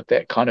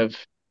that kind of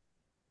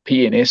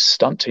PNS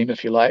stunt team,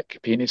 if you like,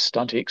 PNS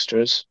stunt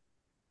extras,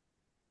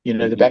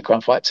 the Mhm.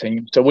 background fight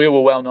team. So we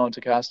were well known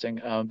to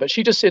casting. But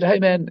she just said, "Hey,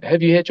 man,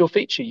 have you had your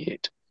feature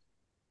yet?"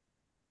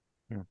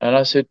 Hmm. And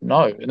I said,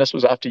 "No." And this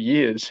was after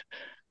years.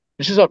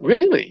 And she's like,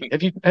 really?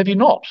 Have you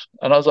not?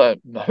 And I was like,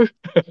 no.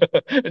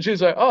 And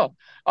she's like, oh,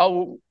 I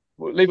will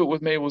we'll leave it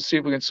with me. We'll see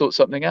if we can sort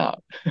something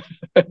out.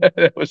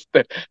 That was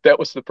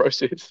the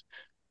process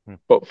Hmm.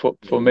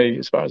 for me,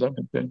 as far as I'm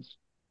concerned.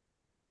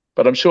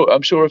 But I'm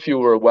sure if you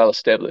were a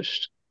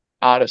well-established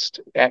artist,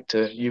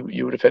 actor, you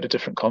would have had a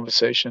different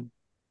conversation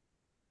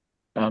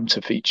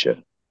to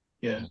feature.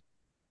 Yeah,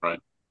 Right.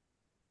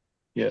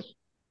 yeah.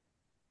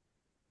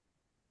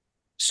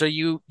 So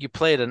you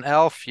played an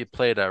elf, you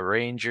played a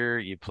ranger,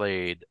 you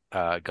played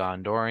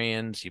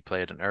Gondorians, you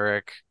played an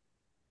Uruk.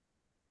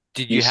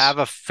 Did you Yes. have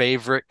a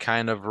favorite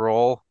kind of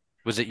role?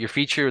 Was it your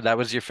feature that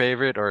was your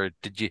favorite, or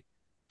did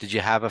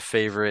you have a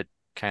favorite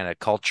kind of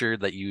culture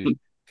that you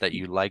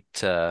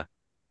liked the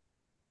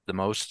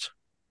most?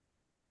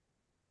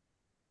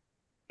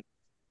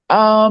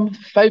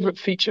 Favorite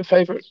feature,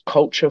 favorite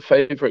culture,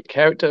 favorite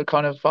character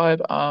kind of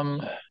vibe.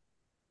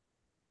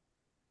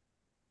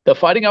 The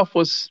fighting elf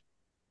was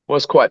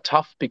quite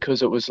tough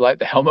because it was like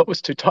the helmet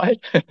was too tight.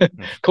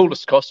 Hmm.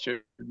 Coolest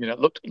costume,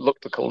 looked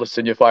the coolest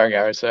in your firing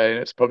arrow, so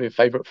it's probably a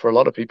favorite for a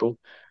lot of people.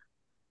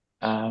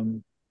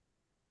 Um,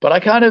 but I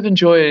kind of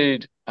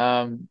enjoyed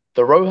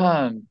the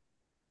Rohan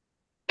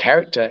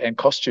character and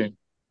costume,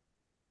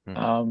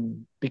 Hmm.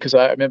 because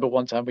I remember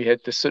one time we had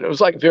this it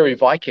was like very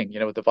Viking,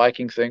 with the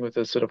Viking thing with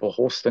the sort of a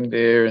horse thing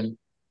there,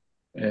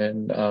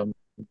 and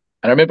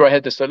I remember I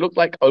had this. It looked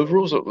like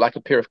overalls, it looked like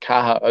a pair of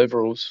Carhartt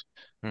overalls,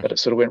 Hmm. but it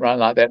sort of went around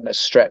like that and it's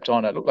strapped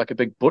on. It looked like a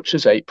big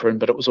butcher's apron,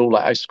 but it was all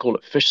like I used to call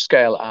it fish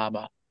scale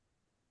armor,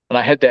 and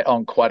I had that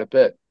on quite a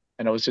bit.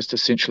 and I was just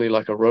essentially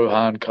like a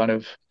Rohan kind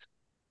of,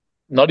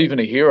 not even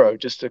a hero,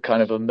 just a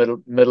kind of a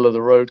middle of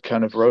the road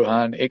kind of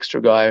Rohan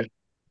extra guy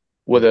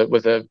with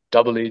a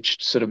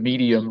double-edged sort of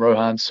medium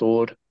Rohan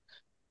sword,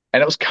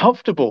 and it was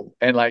comfortable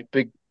and like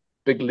big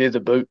leather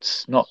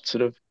boots, not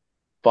sort of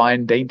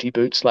fine dainty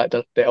boots like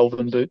the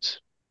elven boots,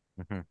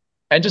 Mhm.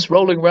 and just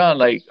rolling around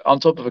like on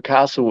top of a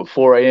castle at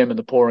 4 a.m. in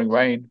the pouring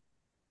rain,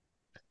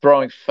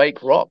 throwing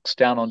fake rocks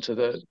down onto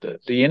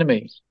the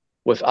enemy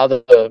with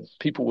other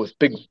people with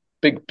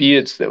big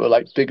beards that were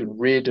like big and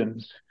red.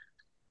 And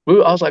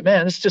I was like,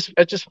 man,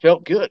 it just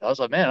felt good. I was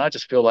like, man, I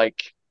just feel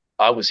like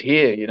I was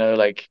here,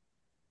 like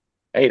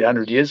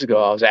 800 years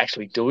ago. I was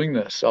actually doing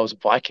this. I was a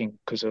Viking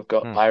because I've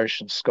got Mm. Irish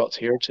and Scots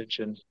heritage,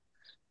 and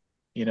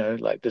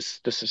like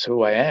this is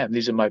who I am.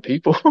 These are my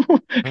people.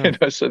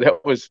 Mm. So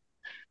that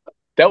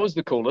was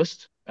the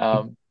coolest.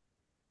 And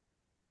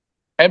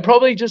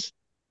probably just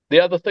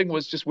the other thing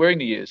was just wearing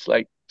the ears,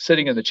 like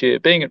sitting in the chair,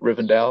 being at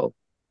Rivendell,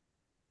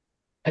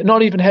 and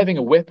not even having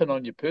a weapon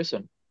on your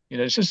person.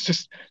 It's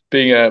just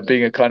being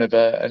a kind of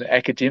an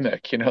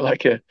academic,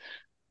 like a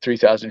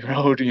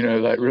 3,000-year-old,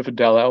 like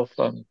Rivendell elf,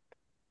 and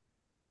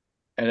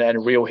a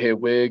real hair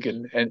wig,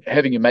 and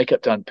having your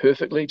makeup done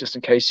perfectly, just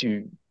in case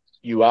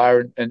you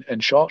are in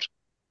shot.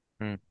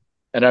 Mm.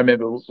 And I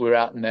remember we were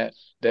out in that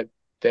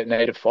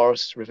native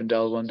forest,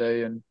 Rivendell, one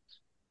day, and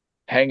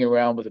hanging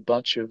around with a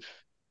bunch of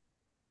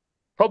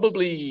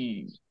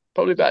probably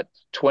probably about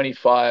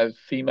 25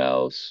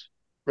 females,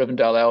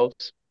 Rivendell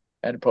elves,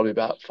 and probably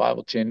about 5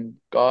 or 10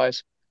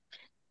 guys.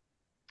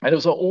 And it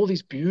was like all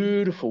these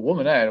beautiful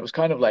women, eh? And it was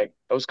kind of like,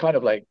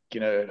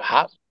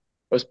 heart.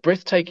 It was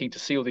breathtaking to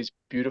see all these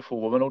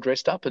beautiful women all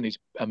dressed up in these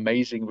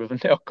amazing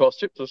Rivendell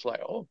costumes. It was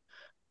like, oh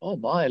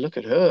my, look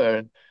at her.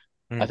 And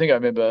I Mm. think I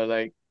remember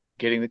like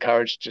getting the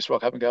courage to just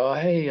rock up and go, oh,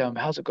 hey,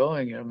 how's it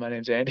going? My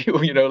name's Andy.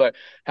 Or, like,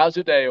 how's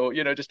your day? Or,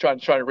 just trying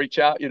to reach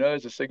out,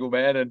 as a single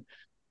man.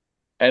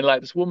 And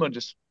like this woman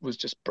just was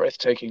just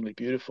breathtakingly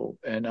beautiful.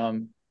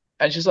 And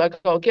she's like,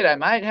 "Oh, g'day,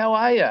 mate. How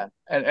are you?"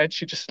 And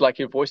she just like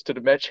her voice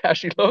didn't match how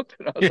she looked.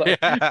 And I was like,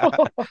 Yeah. I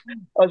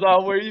was like,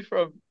 oh, "Where are you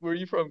from? Where are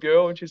you from,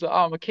 girl?" And she's like,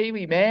 "Oh, I'm a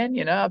Kiwi, man.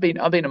 I've been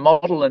a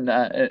model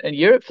in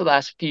Europe for the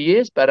last few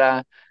years,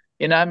 but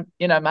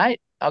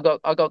mate, I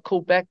got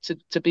called back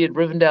to be at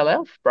Rivendell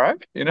Elf, bro.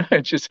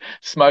 And just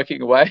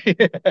smoking away."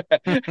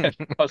 And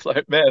I was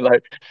like, man,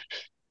 like,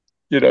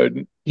 you know,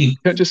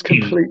 just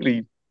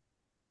completely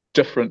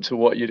different to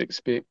what you'd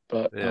expect.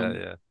 But Yeah,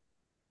 yeah.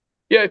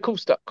 yeah, cool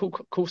stuff,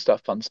 cool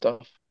stuff, fun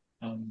stuff.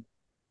 Um,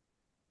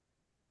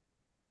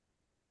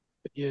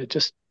 but yeah,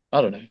 just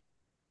I don't know.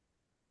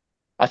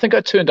 I think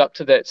I turned up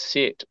to that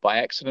set by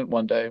accident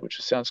one day,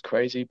 which sounds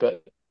crazy,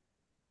 but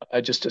I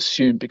just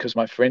assumed because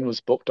my friend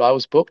was booked, I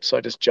was booked, so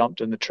I just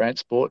jumped in the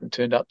transport and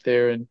turned up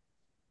there, and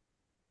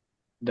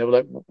they were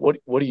like,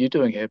 "What are you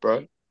doing here,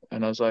 bro?"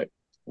 And I was like,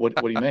 "What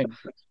do you mean?"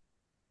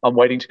 I'm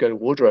waiting to go to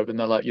wardrobe, and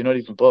they're like, "You're not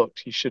even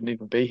booked. You shouldn't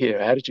even be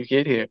here. How did you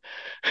get here?"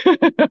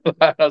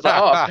 I was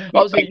like, "Oh, I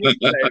was here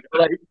yesterday."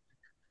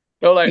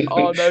 They're like,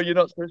 "Oh no, you're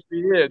not supposed to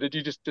be here. Did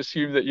you just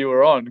assume that you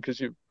were on because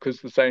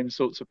the same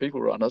sorts of people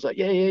were on?" I was like,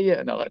 "Yeah, yeah, yeah."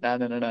 And they're like, "No,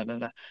 no, no, no, no,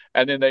 no."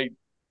 And then they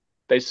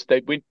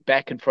went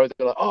back and forth.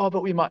 They're like, "Oh,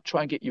 but we might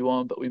try and get you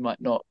on, but we might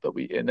not."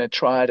 And they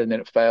tried, and then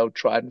it failed,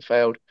 tried and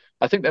failed.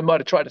 I think they might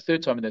have tried a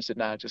third time, and they said,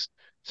 "Nah, just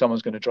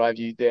someone's going to drive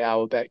you the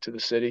hour back to the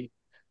city."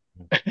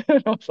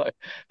 And I was like,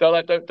 they're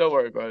like, "Don't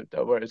worry, bro.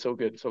 Don't worry. It's all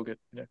good. It's all good."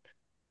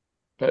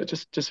 But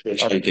just I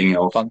don't know, Shaking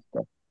elf. fun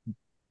stuff.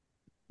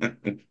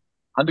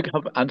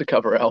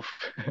 Undercover elf,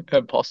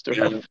 imposter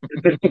elf.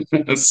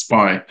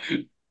 Spy.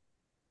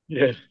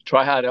 Yeah,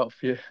 try hard elf.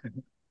 Yeah,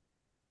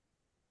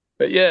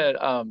 but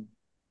yeah,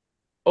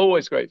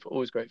 always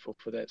grateful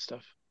for that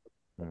stuff.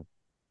 Mm.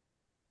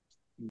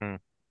 Mm.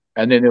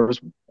 And then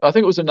I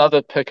think it was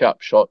another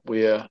pickup shot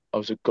where I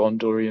was a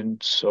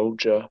Gondorian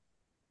soldier,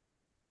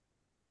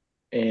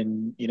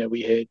 and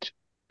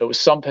there was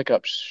some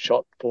pickup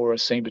shot for a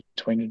scene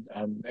between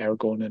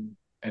Aragorn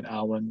and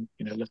Arwen,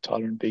 Liv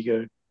Tyler and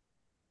Vigo,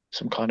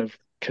 some kind of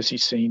kissy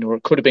scene, or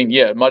it could have been,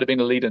 yeah, it might have been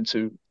a lead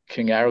into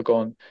King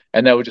Aragorn,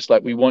 and they were just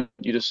like, "We want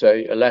you to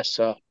say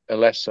Elessa,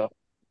 Elessa,"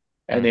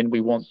 and Mm. then we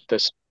want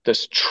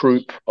this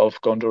troop of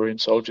Gondorian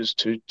soldiers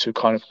to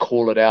kind of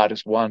call it out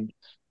as one.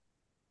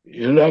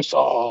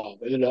 Elessa,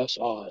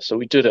 Elessa. So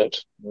we did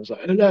it. It was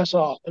like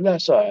Elessa,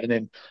 Elessa, and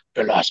then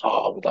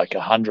Elessa with like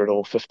 100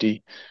 or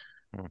 50,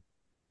 Mm.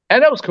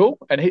 and that was cool.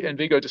 And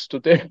Vigo just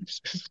stood there, and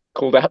just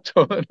called out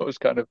to him, and it was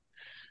kind of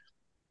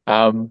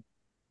um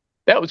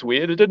that was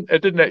weird. It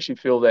didn't actually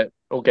feel that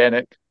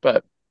organic,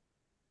 but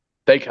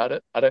they cut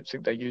it. I don't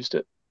think they used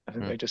it. I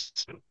think Mm. they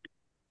just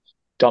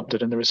dumped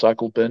it in the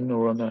recycle bin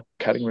or on the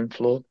cutting room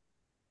floor.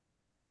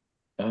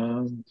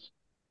 Um,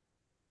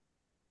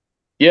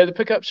 Yeah, the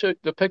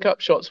pickup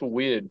shots were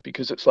weird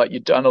because it's like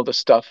you'd done all the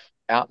stuff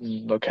out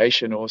in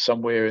location or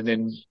somewhere, and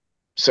then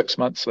 6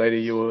 months later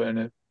you were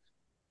in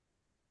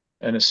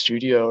a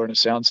studio or in a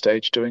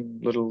soundstage doing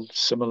little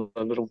similar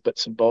little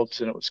bits and bobs,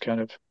 and it was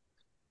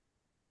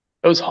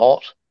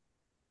hot.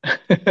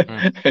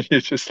 Mm. And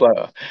you're just like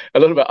a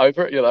little bit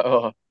over it. You're like,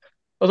 oh,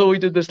 I thought we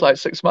did this like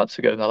 6 months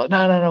ago. And they're like,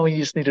 no, no, no, we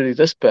just need to do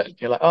this bit.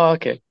 You're like, oh,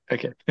 okay,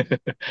 okay.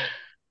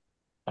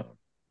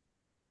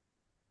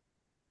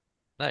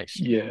 Nice.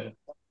 Yeah.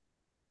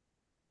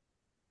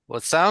 Well,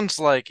 it sounds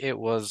like it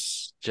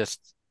was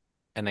just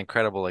an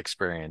incredible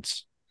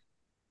experience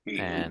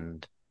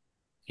and,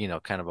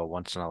 kind of a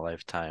once in a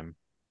lifetime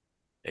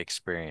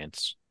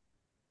experience.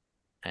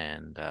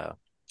 And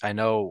I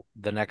know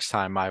the next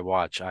time I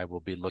watch, I will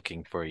be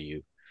looking for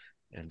you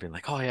and be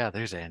like, oh yeah,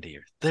 there's Andy,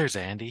 or there's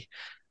Andy.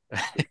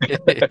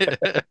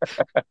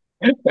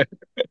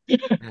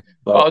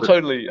 Oh,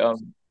 totally.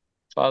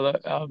 Tyler.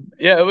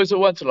 Yeah, it was a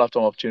once in a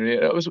lifetime opportunity.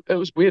 It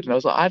was weird, and I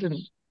was like, I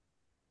didn't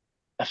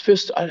at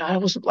first. I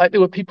wasn't like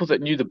there were people that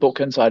knew the book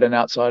inside and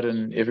outside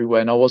and everywhere,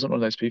 and I wasn't one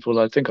of those people.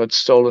 I think I'd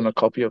stolen a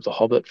copy of The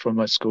Hobbit from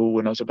my school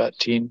when I was about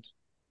 10,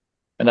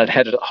 and I'd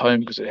had it at home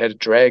because it had a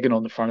dragon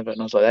on the front of it,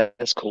 and I was like,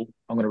 that's cool.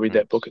 I'm going to read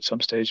that book at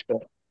some stage.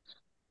 But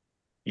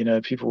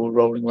people were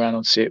rolling around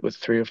on set with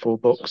 3 or 4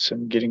 books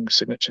and getting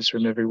signatures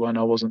from everyone.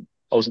 I wasn't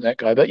that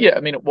guy. But yeah,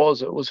 I mean, it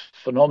was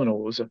phenomenal.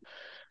 It was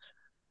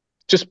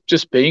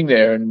just being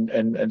there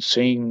and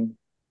seeing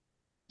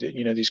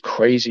these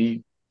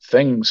crazy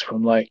things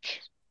from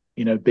like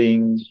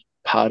being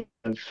part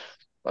of,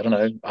 I don't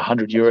know,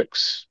 100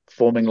 Urix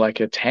forming like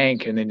a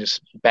tank and then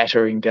just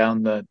battering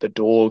down the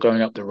door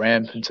going up the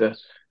ramp into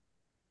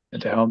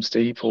Helm's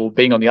Deep, or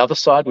being on the other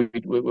side. We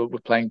were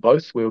playing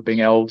both. We were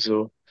being elves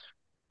or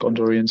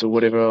Gondorians or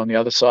whatever on the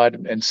other side,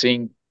 and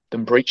seeing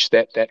them breach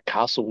that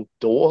castle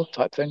door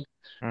type thing.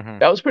 Mm-hmm.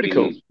 That was pretty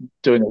cool.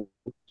 Doing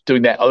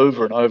that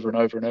over and over and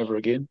over and over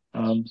again,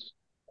 and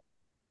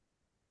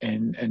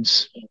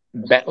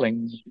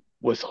battling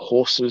with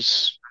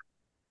horses,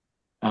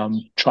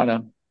 trying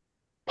to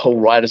pull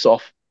riders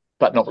off,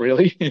 but not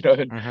really, and,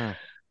 Mm-hmm.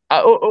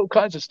 all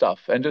kinds of stuff,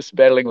 and just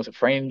battling with a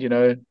friend,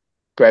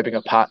 grabbing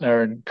a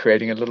partner and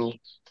creating a little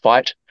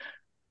fight,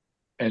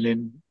 and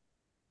then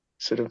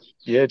sort of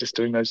just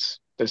doing those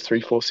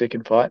 3-4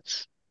 second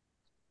fights.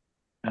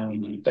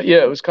 But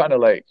yeah, it was kind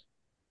of like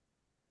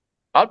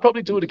I'd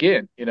probably do it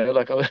again,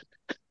 like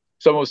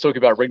someone was talking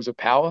about Rings of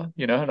Power,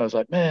 and I was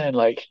like, man,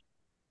 like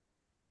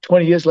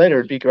 20 years later,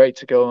 it'd be great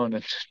to go on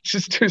and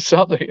just do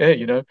something,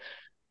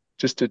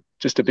 just to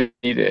be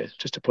there,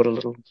 just to put a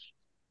little,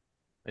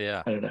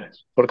 Yeah. I don't know,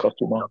 put a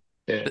costume on.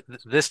 Yeah.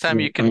 This time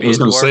you can I be a was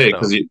going to dwarf, say, though.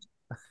 because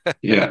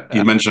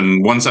you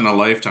mentioned once in a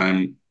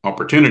lifetime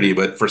opportunity,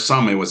 but for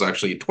some it was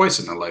actually twice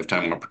in a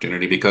lifetime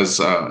opportunity because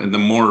in the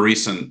more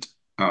recent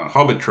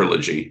Hobbit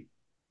trilogy,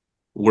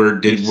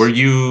 Yes. were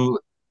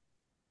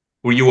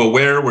you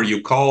aware? Were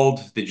you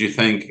called? Did you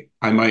think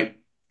I might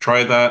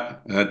try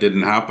that? That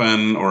didn't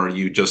happen, or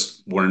you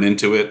just weren't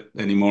into it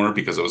anymore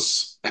because it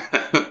was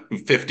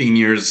 15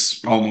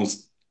 years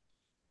almost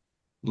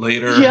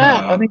later?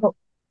 Yeah, I mean,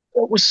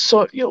 it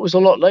was a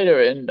lot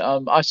later, and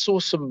I saw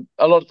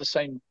a lot of the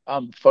same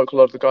folk, a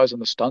lot of the guys on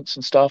the stunts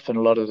and stuff, and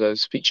a lot of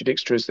those featured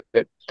extras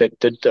that did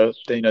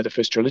the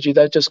first trilogy.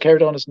 They just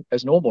carried on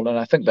as normal, and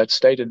I think that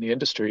stayed in the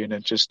industry, and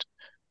it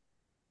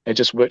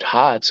just worked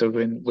hard. So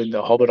when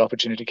the Hobbit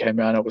opportunity came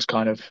around, it was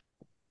kind of,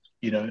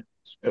 it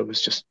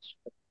was just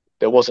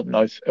it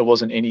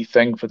wasn't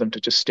anything for them to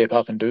just step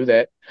up and do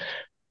that.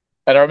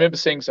 And I remember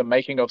seeing some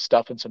making of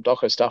stuff and some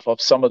doco stuff of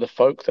some of the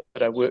folk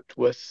that I worked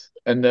with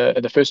in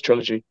the first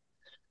trilogy.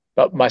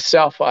 But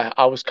myself,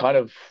 I was kind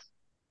of,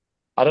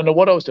 I don't know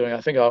what I was doing.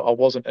 I think I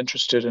wasn't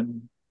interested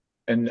in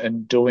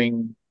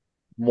doing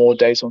more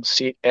days on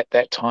set at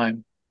that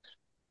time,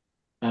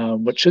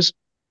 which is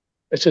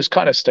it's just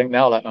kind of stink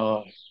now. Like,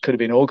 oh, could have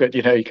been all good.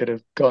 You could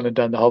have gone and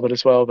done the Hobbit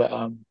as well. But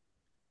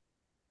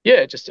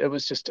yeah, it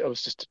was just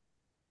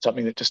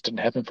something that just didn't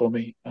happen for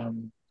me.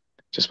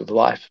 Just with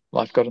life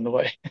got in the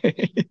way.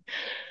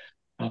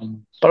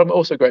 But I'm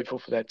also grateful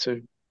for that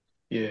too.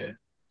 Yeah.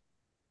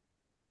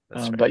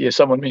 That's right. But yeah,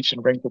 someone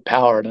mentioned Rings of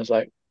Power, and I was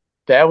like,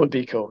 that would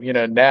be cool.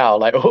 Now,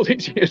 like all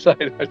these years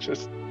later, it's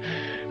just,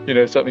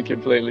 something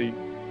completely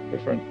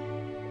different.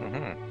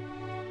 Mm-hmm.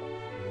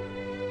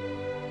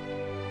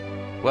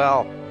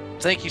 Well,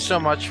 thank you so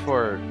much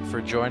for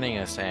joining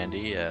us,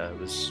 Andy. It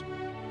was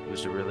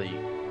a really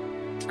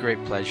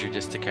great pleasure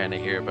just to kind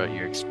of hear about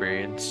your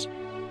experience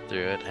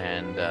through it,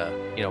 and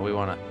we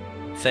want to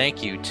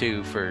thank you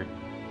too for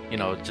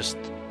just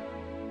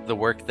the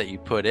work that you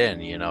put in.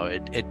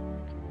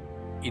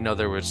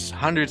 There was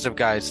hundreds of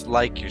guys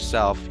like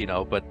yourself,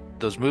 but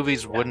those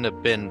movies wouldn't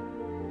have been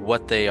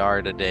what they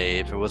are today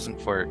if it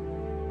wasn't for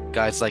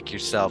guys like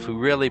yourself who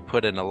really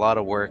put in a lot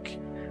of work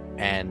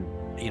and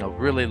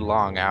really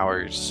long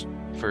hours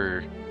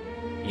for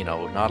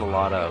not a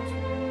lot of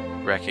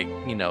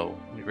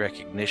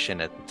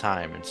recognition at the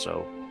time. And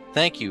so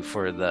thank you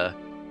for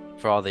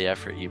all the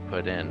effort you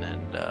put in,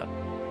 and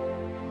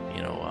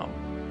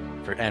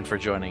for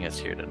joining us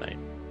here tonight.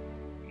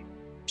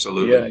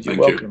 Absolutely. Yeah, you're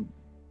welcome.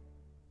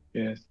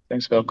 Yeah,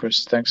 thanks,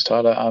 Valkris. Thanks,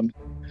 Tyler.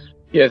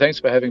 Yeah, thanks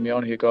for having me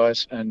on here,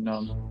 guys. And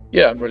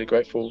yeah, I'm really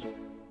grateful,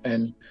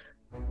 and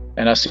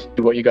I see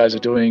what you guys are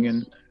doing,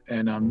 and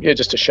yeah,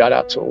 just a shout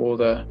out to all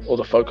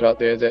the folk out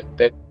there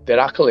that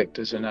are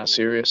collectors and are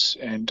serious,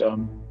 and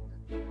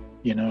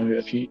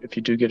if you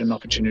do get an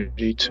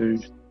opportunity to,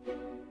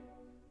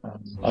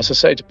 as I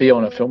say, to be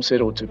on a film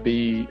set or to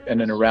be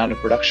in and around a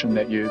production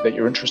that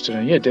you're interested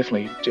in,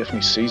 definitely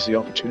seize the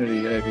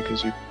opportunity,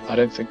 because I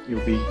don't think you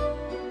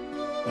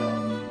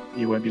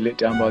won't be let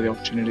down by the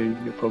opportunity.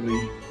 You'll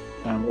probably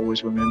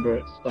always remember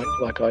it,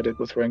 like I did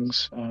with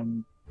Rings.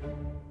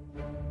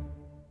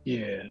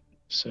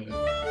 So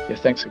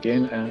thanks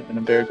again, and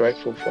I'm very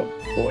grateful for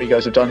what you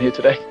guys have done here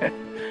today.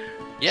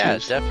 Yeah,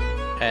 definitely.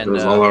 And it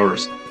was all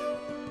ours.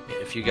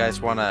 if you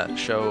guys want to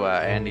show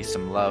Andy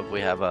some love, we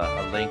have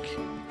a link.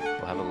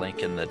 We'll have a link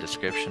in the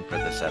description for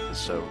this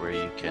episode where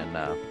you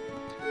can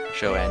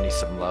show Andy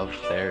some love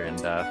there, and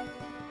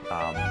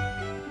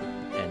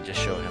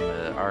just show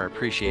him our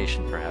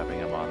appreciation for having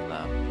him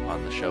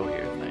on the show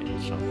here tonight.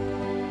 So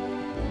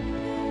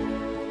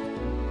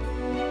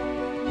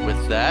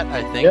with that,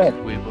 I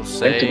think we will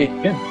say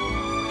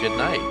good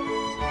night.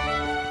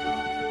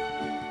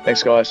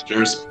 Thanks, guys.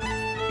 Cheers.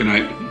 Good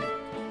night.